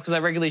stand-up because I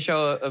regularly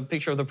show a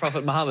picture of the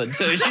Prophet Muhammad,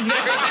 so she's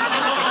very...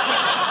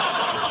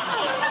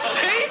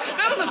 See?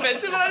 That was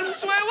offensive and I didn't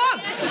swear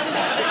once.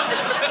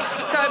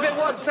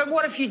 So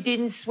what if you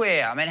didn't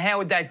swear? I mean, how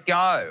would that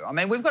go? I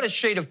mean, we've got a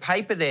sheet of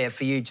paper there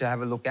for you to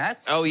have a look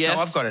at. Oh, yes?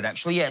 No, I've got it,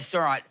 actually. Yes,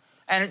 all right.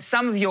 And it's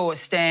some of your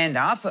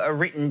stand-up are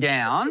written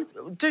down.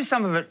 Do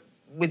some of it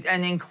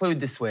and include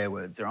the swear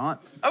words, all right?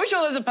 I wish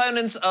all those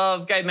opponents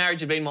of gay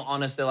marriage had been more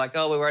honest. They're like,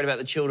 oh, we're worried about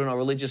the children or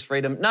religious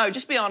freedom. No,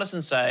 just be honest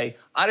and say,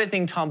 I don't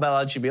think Tom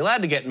Ballard should be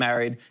allowed to get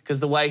married because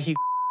the way he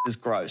is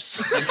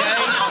gross, okay?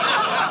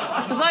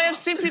 Because I have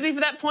sympathy for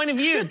that point of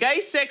view. Gay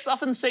sex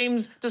often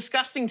seems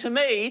disgusting to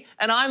me,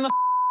 and I'm a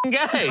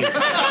gay.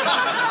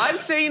 I've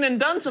seen and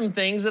done some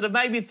things that have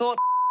made me thought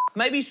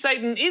maybe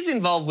Satan is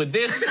involved with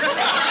this.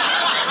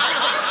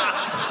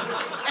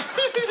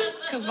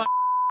 Because my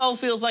hole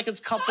feels like it's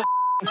copped a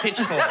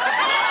pitchfork.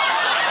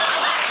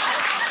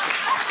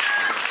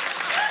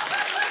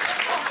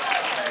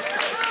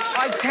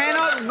 I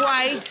cannot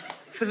wait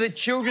for the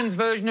children's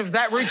version of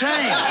that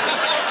routine.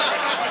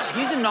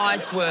 Use a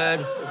nice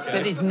word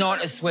that is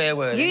not a swear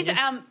word. Use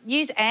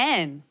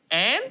Anne.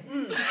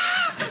 Anne?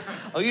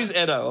 I'll use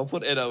Edo. I'll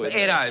put Edo in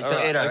there. Edo, so All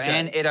right, Edo. okay.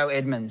 Anne Edo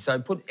Edmonds. So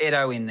put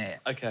Edo in there.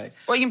 Okay.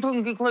 Well, you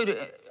can include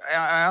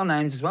our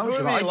names as well, if you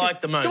Whoever like. you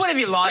like the most. Do whatever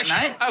you like,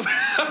 mate.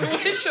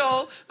 I wish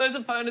all those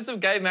opponents of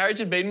gay marriage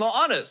had been more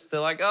honest. They're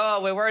like, oh,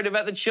 we're worried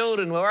about the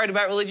children, we're worried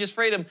about religious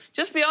freedom.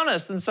 Just be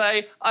honest and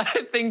say, I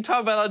don't think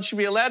Tom Ballard should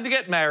be allowed to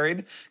get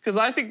married because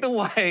I think the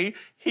way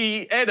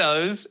he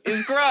eddos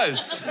is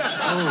gross.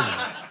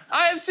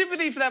 I have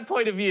sympathy for that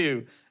point of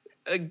view.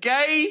 A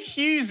gay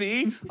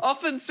Husey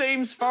often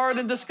seems foreign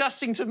and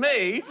disgusting to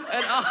me,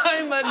 and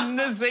I'm a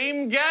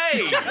Nazim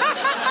gay.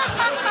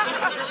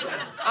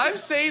 I've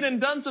seen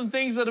and done some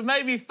things that have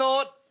made me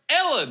thought,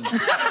 Ellen,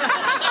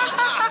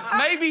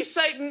 maybe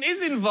Satan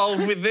is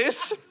involved with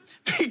this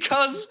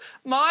because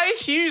my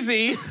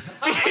Husey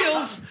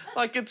feels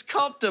like it's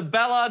copped a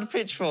Ballard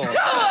pitchfork.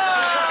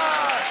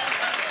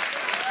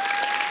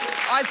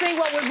 I think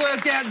what we've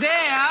worked out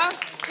there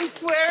is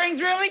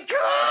swearing's really cool.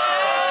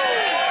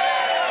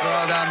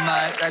 Well done,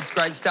 mate. That's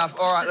great stuff.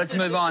 All right, let's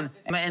move on.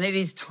 And it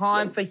is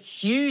time for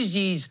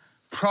Husey's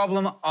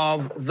problem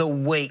of the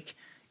week.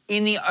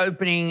 In the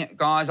opening,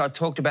 guys, I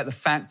talked about the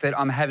fact that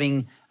I'm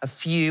having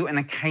an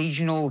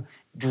occasional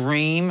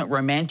dream,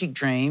 romantic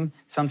dream,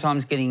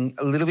 sometimes getting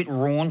a little bit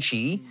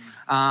raunchy.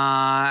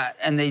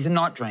 And these are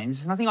not dreams.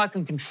 There's nothing I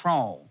can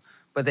control,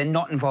 but they're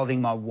not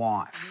involving my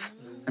wife.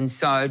 And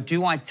so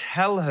do I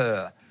tell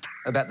her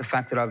about the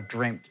fact that I've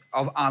dreamt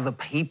of other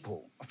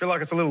people? I feel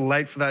like it's a little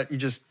late for that. You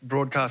just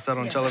broadcast that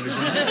on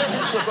television.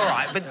 Look, all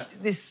right, but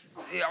that is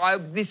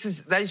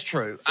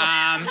true.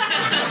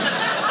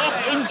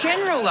 In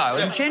general, though,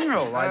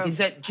 like, is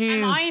that do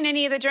you... Am I in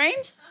any of the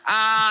dreams?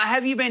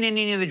 Have you been in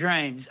any of the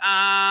dreams?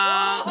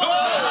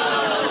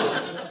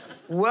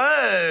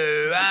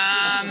 Whoa.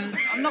 I'm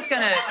not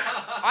gonna...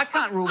 I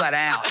can't rule that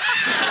out.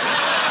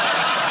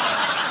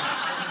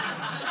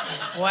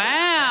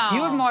 Wow.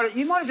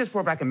 You might have just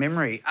brought back a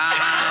memory.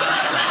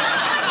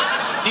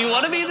 Do you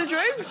want to be in the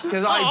dreams?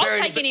 I'll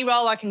take any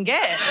role I can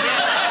get.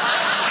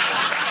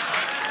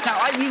 No,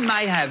 you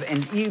may have,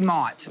 and you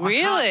might.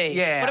 Really?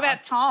 Yeah. What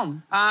about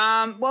Tom?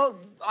 Well,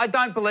 I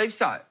don't believe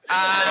so. What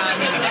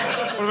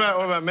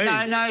about me?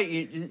 No,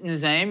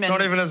 Nazim.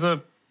 Not even as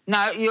a...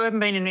 No, you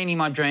haven't been in any of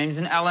my dreams,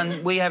 and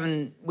Alan,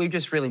 we've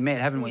just really met,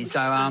 haven't we?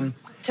 So,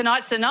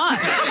 Tonight's the night.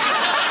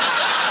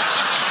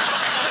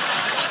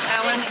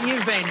 Alan,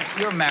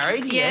 you're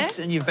married, yes,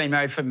 and you've been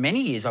married for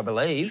many years, I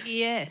believe.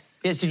 Yes.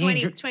 Yes,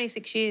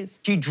 26 years.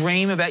 Do you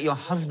dream about your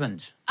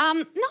husband?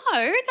 No,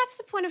 that's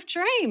the point of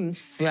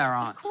dreams. Yeah,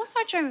 right. Of course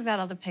I dream about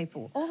other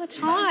people all the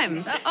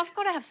time. I've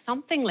got to have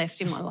something left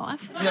in my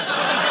life. Well,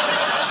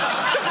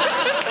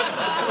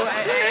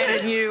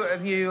 and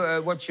have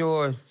you, what's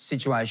your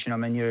situation? I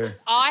mean,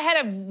 I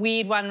had a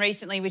weird one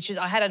recently, which is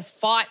I had a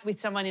fight with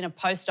someone in a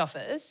post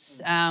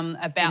office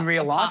about... In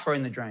real life or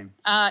in the dream?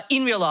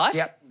 In real life.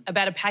 Yep.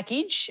 About a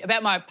package,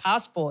 about my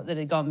passport that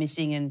had gone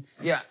missing and...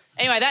 Yeah.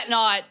 Anyway, that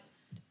night,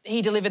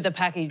 he delivered the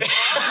package.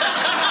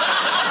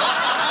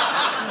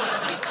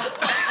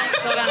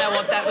 So I don't know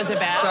what that was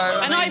about. So,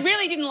 I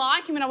really didn't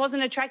like him and I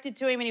wasn't attracted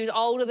to him and he was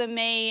older than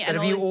me. But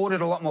have you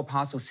ordered a lot more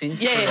parcels since?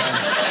 Yeah.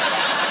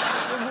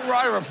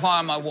 Write a reply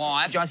on my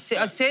wife. I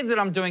said that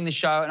I'm doing the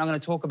show and I'm going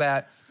to talk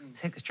about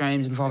sex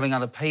dreams involving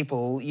other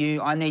people.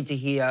 I need to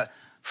hear...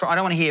 I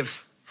don't want to hear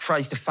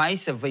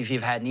face-to-face of if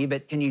you've had any,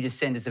 but can you just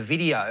send us a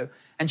video?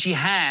 And she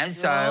has,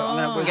 so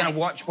we're going to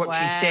watch what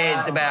she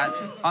says about...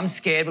 I'm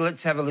scared, but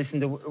let's have a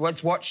listen to...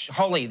 Let's watch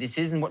Holly, this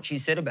is, and what she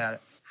said about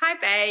it. Hi,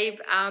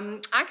 babe. I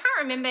can't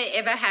remember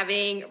ever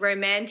having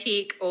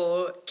romantic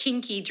or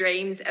kinky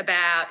dreams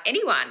about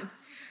anyone.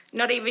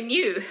 Not even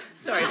you.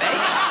 Sorry, babe.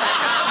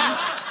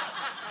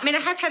 I mean, I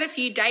have had a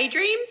few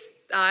daydreams.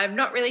 I'm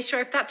not really sure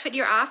if that's what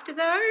you're after,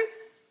 though.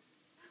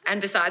 And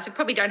besides, we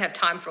probably don't have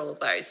time for all of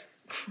those.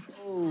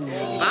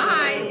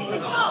 Bye.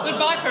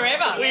 Goodbye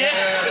forever.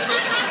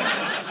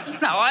 Yeah.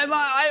 No,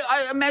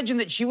 I imagine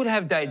that she would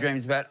have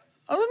daydreams about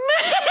other men.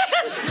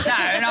 No,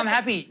 and I'm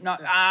happy. No,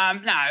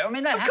 I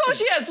mean, that Of course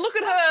she has. Look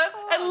at her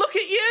and look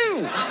at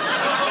you.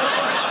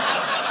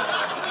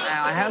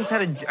 Now, I haven't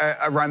had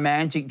a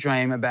romantic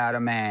dream about a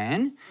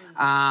man.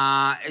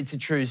 It's a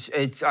true...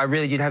 I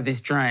really did have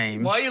this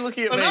dream. Why are you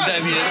looking at me,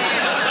 Damien?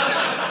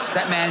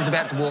 That man is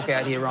about to walk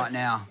out here right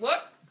now.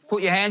 What?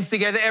 Put your hands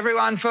together,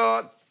 everyone,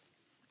 for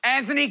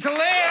Anthony Calera!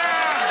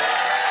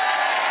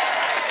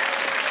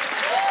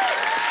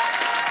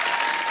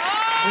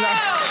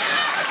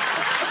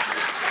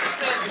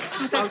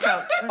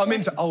 I'm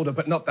into older,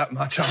 but not that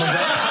much older. No,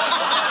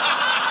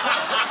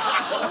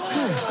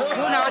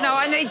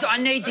 I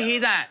need to hear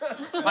that.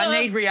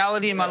 I need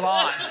reality in my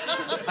life.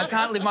 I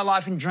can't live my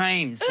life in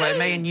dreams where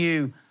me and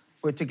you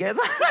were together.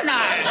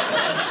 No.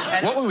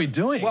 And what were we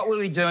doing?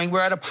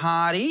 We're at a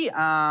party.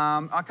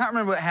 I can't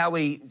remember how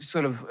we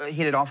sort of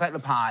hit it off at the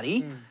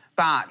party.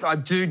 But I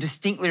do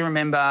distinctly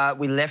remember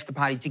we left the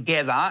party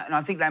together, and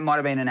I think that might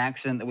have been an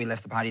accident that we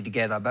left the party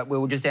together, but we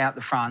were just out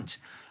the front.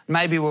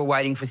 Maybe we were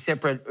waiting for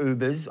separate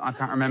Ubers, I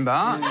can't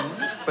remember.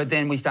 But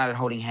then we started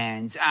holding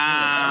hands. Oh,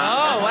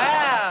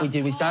 wow. We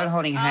did. We started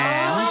holding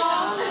hands.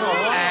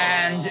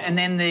 And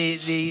then the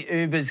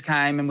Ubers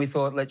came and we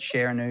thought, let's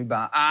share an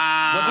Uber.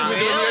 What did we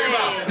do in the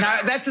Uber? No,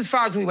 that's as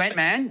far as we went,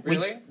 man.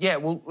 Really?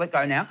 We'll let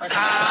go now.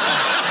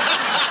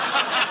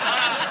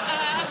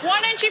 Why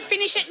don't you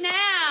finish it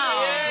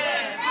now?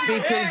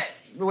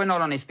 Because we're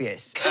not on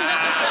SBS.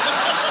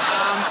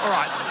 All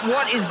right,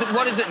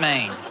 what does it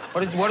mean?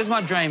 What does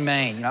my dream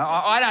mean? You know,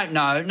 I don't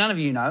know. None of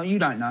you know. You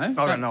don't know. I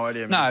got no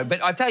idea, man. No,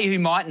 but I tell you who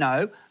might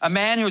know. A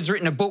man who has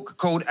written a book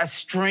called A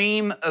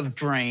Stream of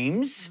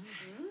Dreams.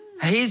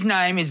 His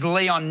name is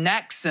Leon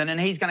Naxon, and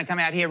he's going to come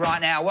out here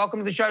right now. Welcome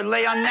to the show,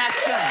 Leon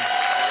Naxon.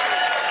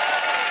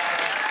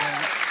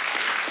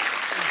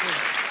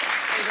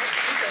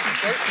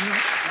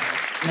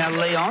 Now,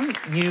 Leon,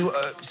 you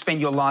spend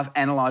your life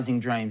analysing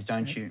dreams,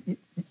 don't you?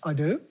 I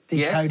do.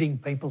 Decoding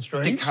people's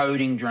dreams.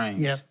 Decoding dreams.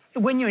 Yeah.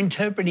 When you're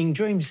interpreting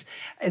dreams,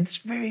 it's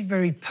very,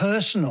 very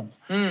personal.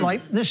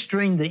 Like this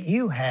dream that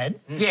you had.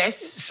 Yes.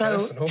 So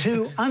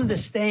to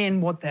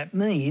understand what that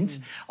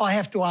means, I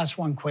have to ask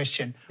one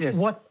question. Yes.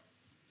 What,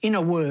 in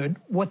a word,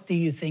 what do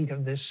you think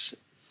of this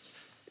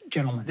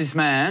gentleman? This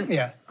man?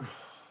 Yeah.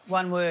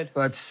 One word.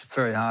 Well, it's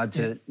very hard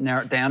to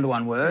narrow it down to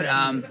one word.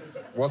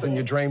 Wasn't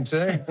your dream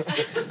too?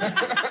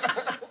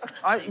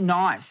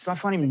 Nice. I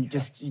find him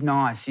just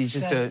nice. He's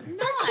just a...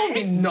 Don't call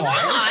me nice.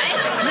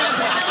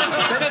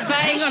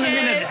 Hang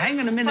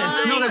on a minute.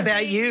 It's not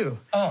about you.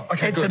 Oh,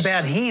 OK, It's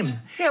about him.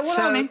 Yeah, what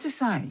I meant to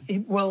say.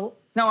 Well...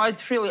 No,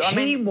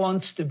 he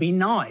wants to be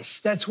nice.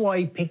 That's why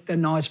he picked a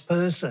nice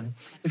person.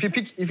 If you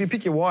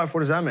pick your wife,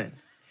 what does that mean?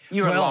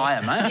 You're a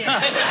liar, mate.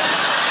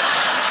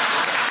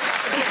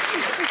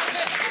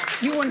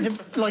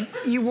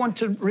 You want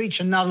to reach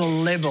another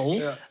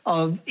level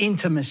of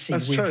intimacy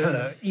with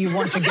her. You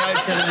want to go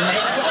to the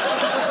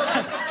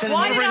next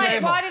Why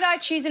level. did I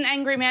choose an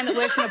angry man that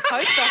works in a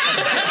post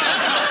office?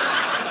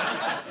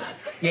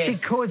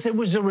 Yes. Because it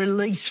was a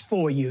release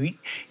for you.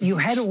 You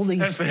had all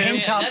these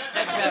pent-up...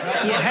 That's about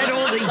right. You had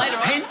all these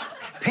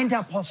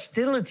pent-up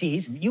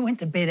hostilities. You went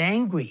to bed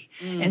angry.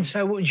 And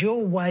so it was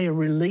your way of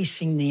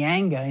releasing the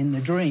anger in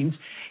the dreams.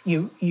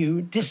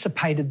 You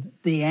dissipated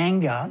the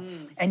anger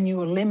and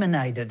you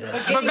eliminated it.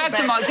 But back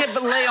to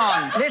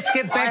Leon. Let's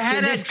get back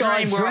to this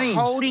guy's dream. dreams.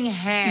 We're holding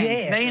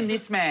hands, me and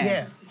this man.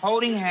 Yeah.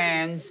 Holding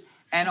hands,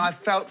 and I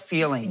felt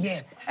feelings.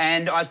 Yeah.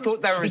 And I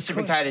thought they were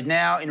reciprocated.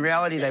 Now, in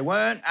reality, they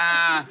weren't.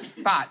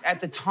 But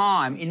at the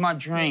time, in my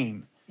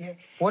dream,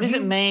 what does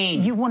it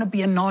mean? You want to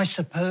be a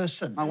nicer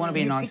person. I want to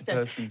be a nicer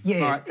person.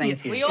 Yeah. All right,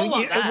 thank you. We all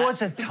want that. It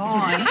was a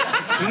time...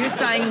 You're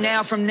saying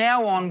now, from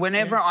now on,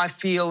 whenever I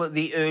feel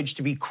the urge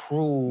to be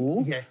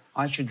cruel,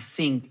 I should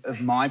think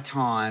of my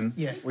time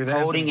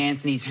holding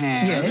Anthony's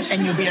hand. Yes,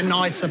 and you'll be a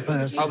nicer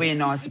person. I'll be a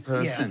nicer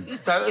person. Yeah.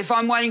 So if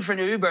I'm waiting for an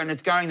Uber and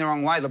it's going the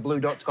wrong way, the blue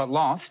dot's got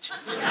lost.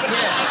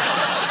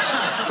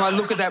 So I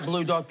look at that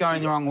blue dot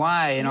going the wrong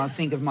way and I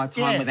think of my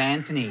time with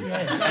Anthony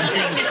and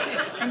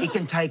think it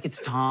can take its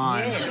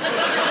time.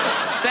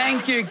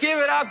 Thank you. Give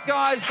it up,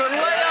 guys, for Leon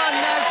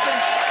Naxon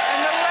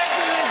and the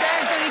legend is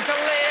Anthony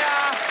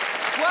Callea.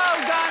 Well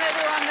done,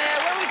 everyone there.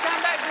 When we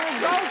come back, the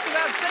results of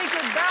our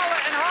secret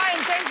ballot and high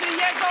intensity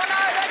yes or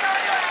no. Don't go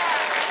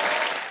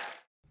anywhere.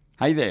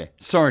 Hey there.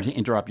 Sorry to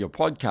interrupt your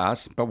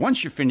podcast, but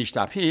once you're finished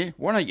up here,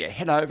 why don't you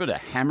head over to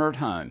Hammer at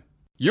Home?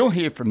 You'll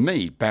hear from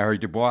me, Barry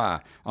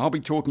Dubois. I'll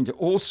be talking to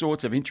all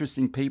sorts of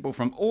interesting people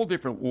from all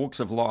different walks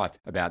of life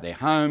about their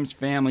homes,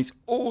 families,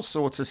 all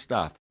sorts of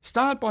stuff.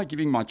 Start by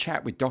giving my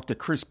chat with Dr.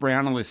 Chris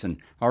Brown a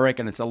listen. I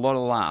reckon it's a lot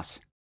of laughs.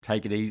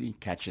 Take it easy.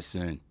 Catch you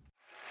soon.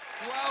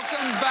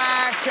 Welcome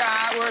back.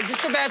 We're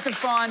just about to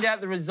find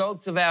out the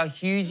results of our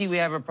Hughesy We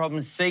Have a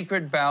Problem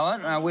secret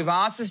ballot. We've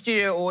asked the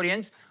studio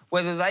audience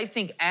whether they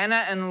think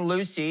Anna and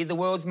Lucy, the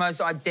world's most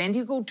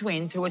identical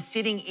twins who are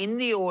sitting in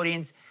the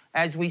audience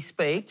as we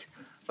speak,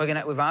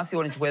 we've asked the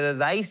audience whether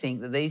they think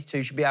that these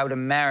two should be able to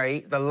marry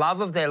the love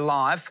of their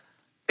life,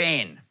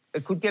 Ben.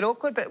 It could get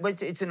awkward,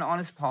 but it's an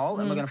honest poll,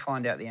 and we're going to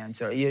find out the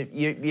answer.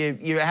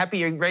 You're happy?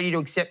 You're ready to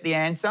accept the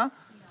answer?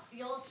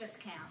 Yours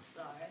just counts,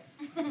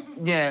 though.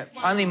 Yeah,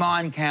 only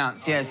mine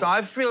counts. Yeah, so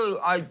I feel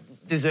I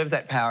deserve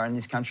that power in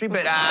this country,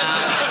 but all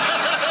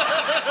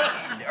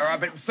right.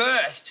 But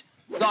first,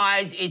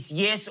 guys, it's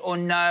yes or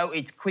no.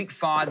 It's quick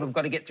fire. We've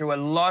got to get through a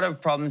lot of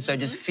problems, so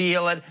just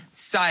feel it,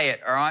 say it.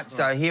 All right.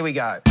 So here we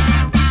go.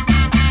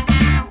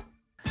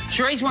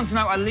 Charisse wants to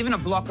know, I live in a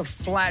block of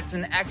flats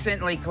and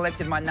accidentally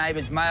collected my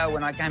neighbour's mail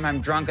when I came home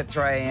drunk at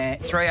 3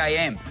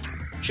 a.m.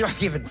 Should I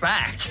give it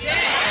back? Yeah!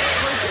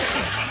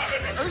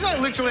 It's like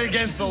literally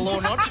against the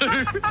law not to.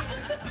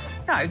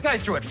 No, go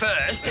through it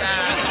first.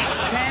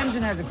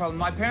 Tamsin has a problem.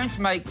 My parents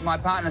make my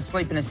partner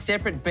sleep in a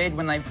separate bed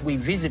when we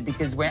visit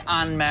because we're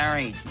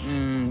unmarried.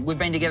 We've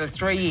been together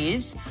 3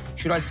 years.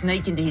 Should I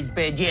sneak into his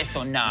bed, yes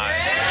or no?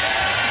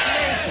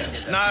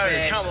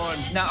 No, come on.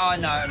 No, I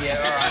know.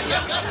 Yeah, all right,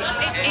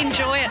 yeah.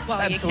 Enjoy it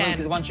while Absolutely, you can.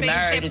 because once you're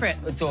married,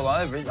 it's all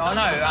over. Oh,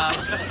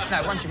 no.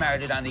 No, once you're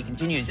married, it only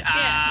continues.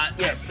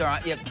 Yes, all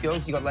right. Yep,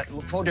 girls, you got that to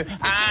look forward to.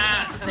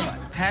 Anyway,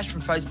 Tash from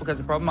Facebook has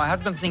a problem. My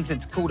husband thinks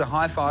it's cool to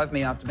high-five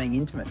me after being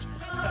intimate.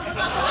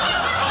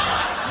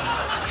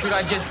 Should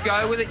I just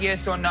go with it,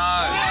 yes or no?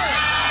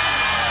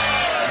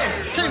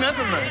 team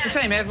effort, mate. It's a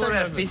team effort.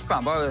 A fist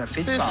bump. I got a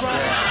fist bump.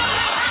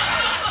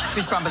 Yeah.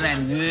 Fist bump and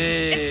then...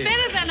 It's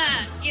better than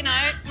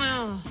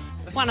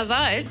one of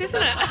those,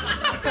 isn't it?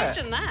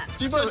 Imagine that.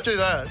 Do you both do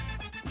that?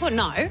 Well,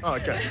 no. Oh,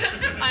 okay.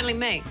 Only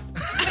me.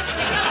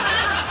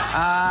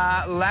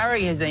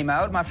 Larry has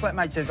emailed. My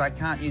flatmate says I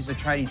can't use the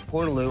tradies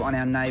portaloo on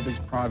our neighbour's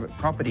private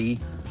property,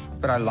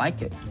 but I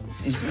like it.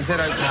 Is that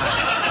okay?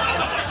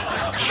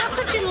 How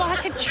could you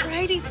like a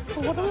tradies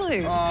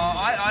portaloo?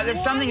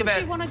 There's something about... Why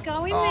would you want to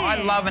go in there?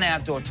 I love an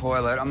outdoor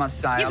toilet, I must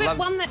say. Yeah, but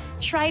one that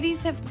tradies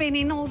have been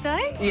in all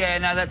day? Yeah,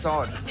 no, that's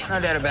odd. No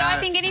doubt about it. I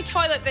think any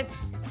toilet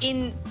that's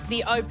in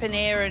the open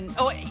air and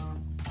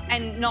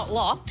not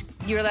locked,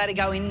 you're allowed to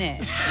go in there.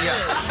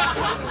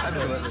 Yeah,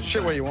 absolutely.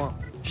 Shit where you want.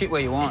 Shit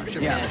where you want,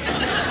 yeah.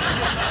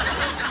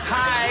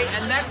 Hey,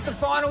 and that's the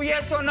final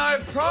yes or no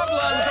problem.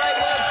 Great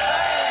work.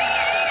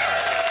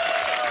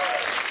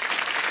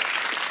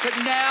 But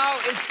now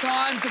it's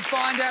time to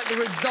find out the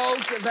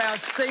result of our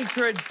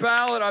secret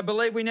ballot. I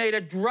believe we need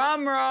a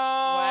drum roll.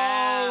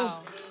 Wow.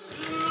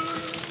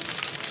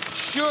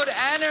 Should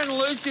Anna and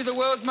Lucy, the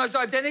world's most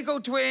identical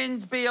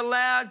twins, be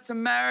allowed to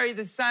marry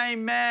the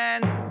same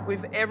man?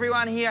 With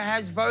everyone here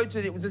has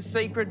voted. It was a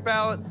secret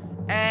ballot,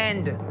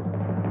 and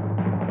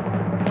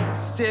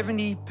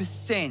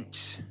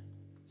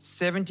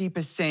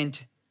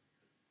 70%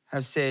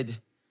 have said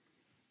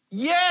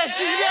yes.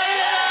 You get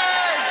it.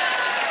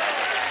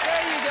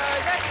 There you go.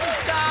 That's the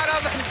start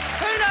of it.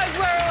 Who knows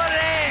where it will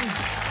end?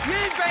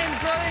 You've been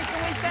brilliant. Can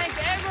we thank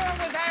everyone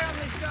we've had on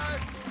the show?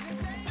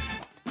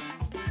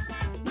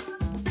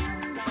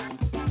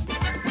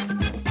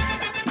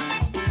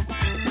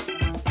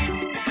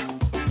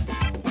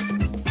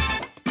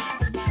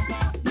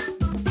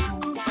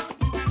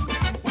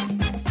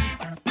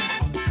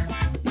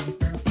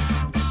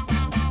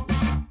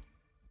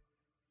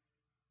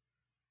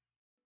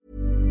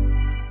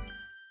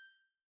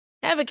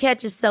 Ever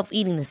catch yourself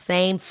eating the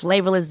same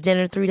flavorless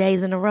dinner 3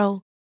 days in a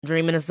row?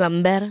 Dreaming of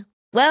something better?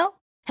 Well,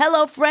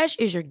 HelloFresh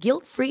is your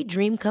guilt-free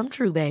dream come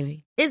true,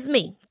 baby. It's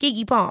me,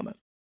 Keke Palmer.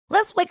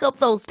 Let's wake up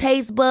those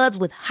taste buds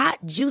with hot,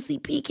 juicy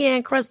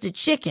pecan-crusted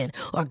chicken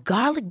or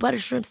garlic butter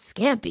shrimp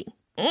scampi.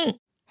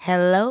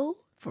 Hello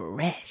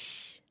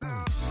Fresh.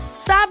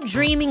 Stop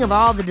dreaming of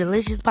all the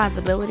delicious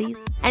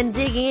possibilities and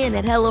dig in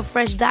at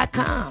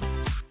HelloFresh.com.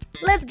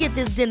 Let's get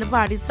this dinner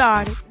party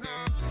started.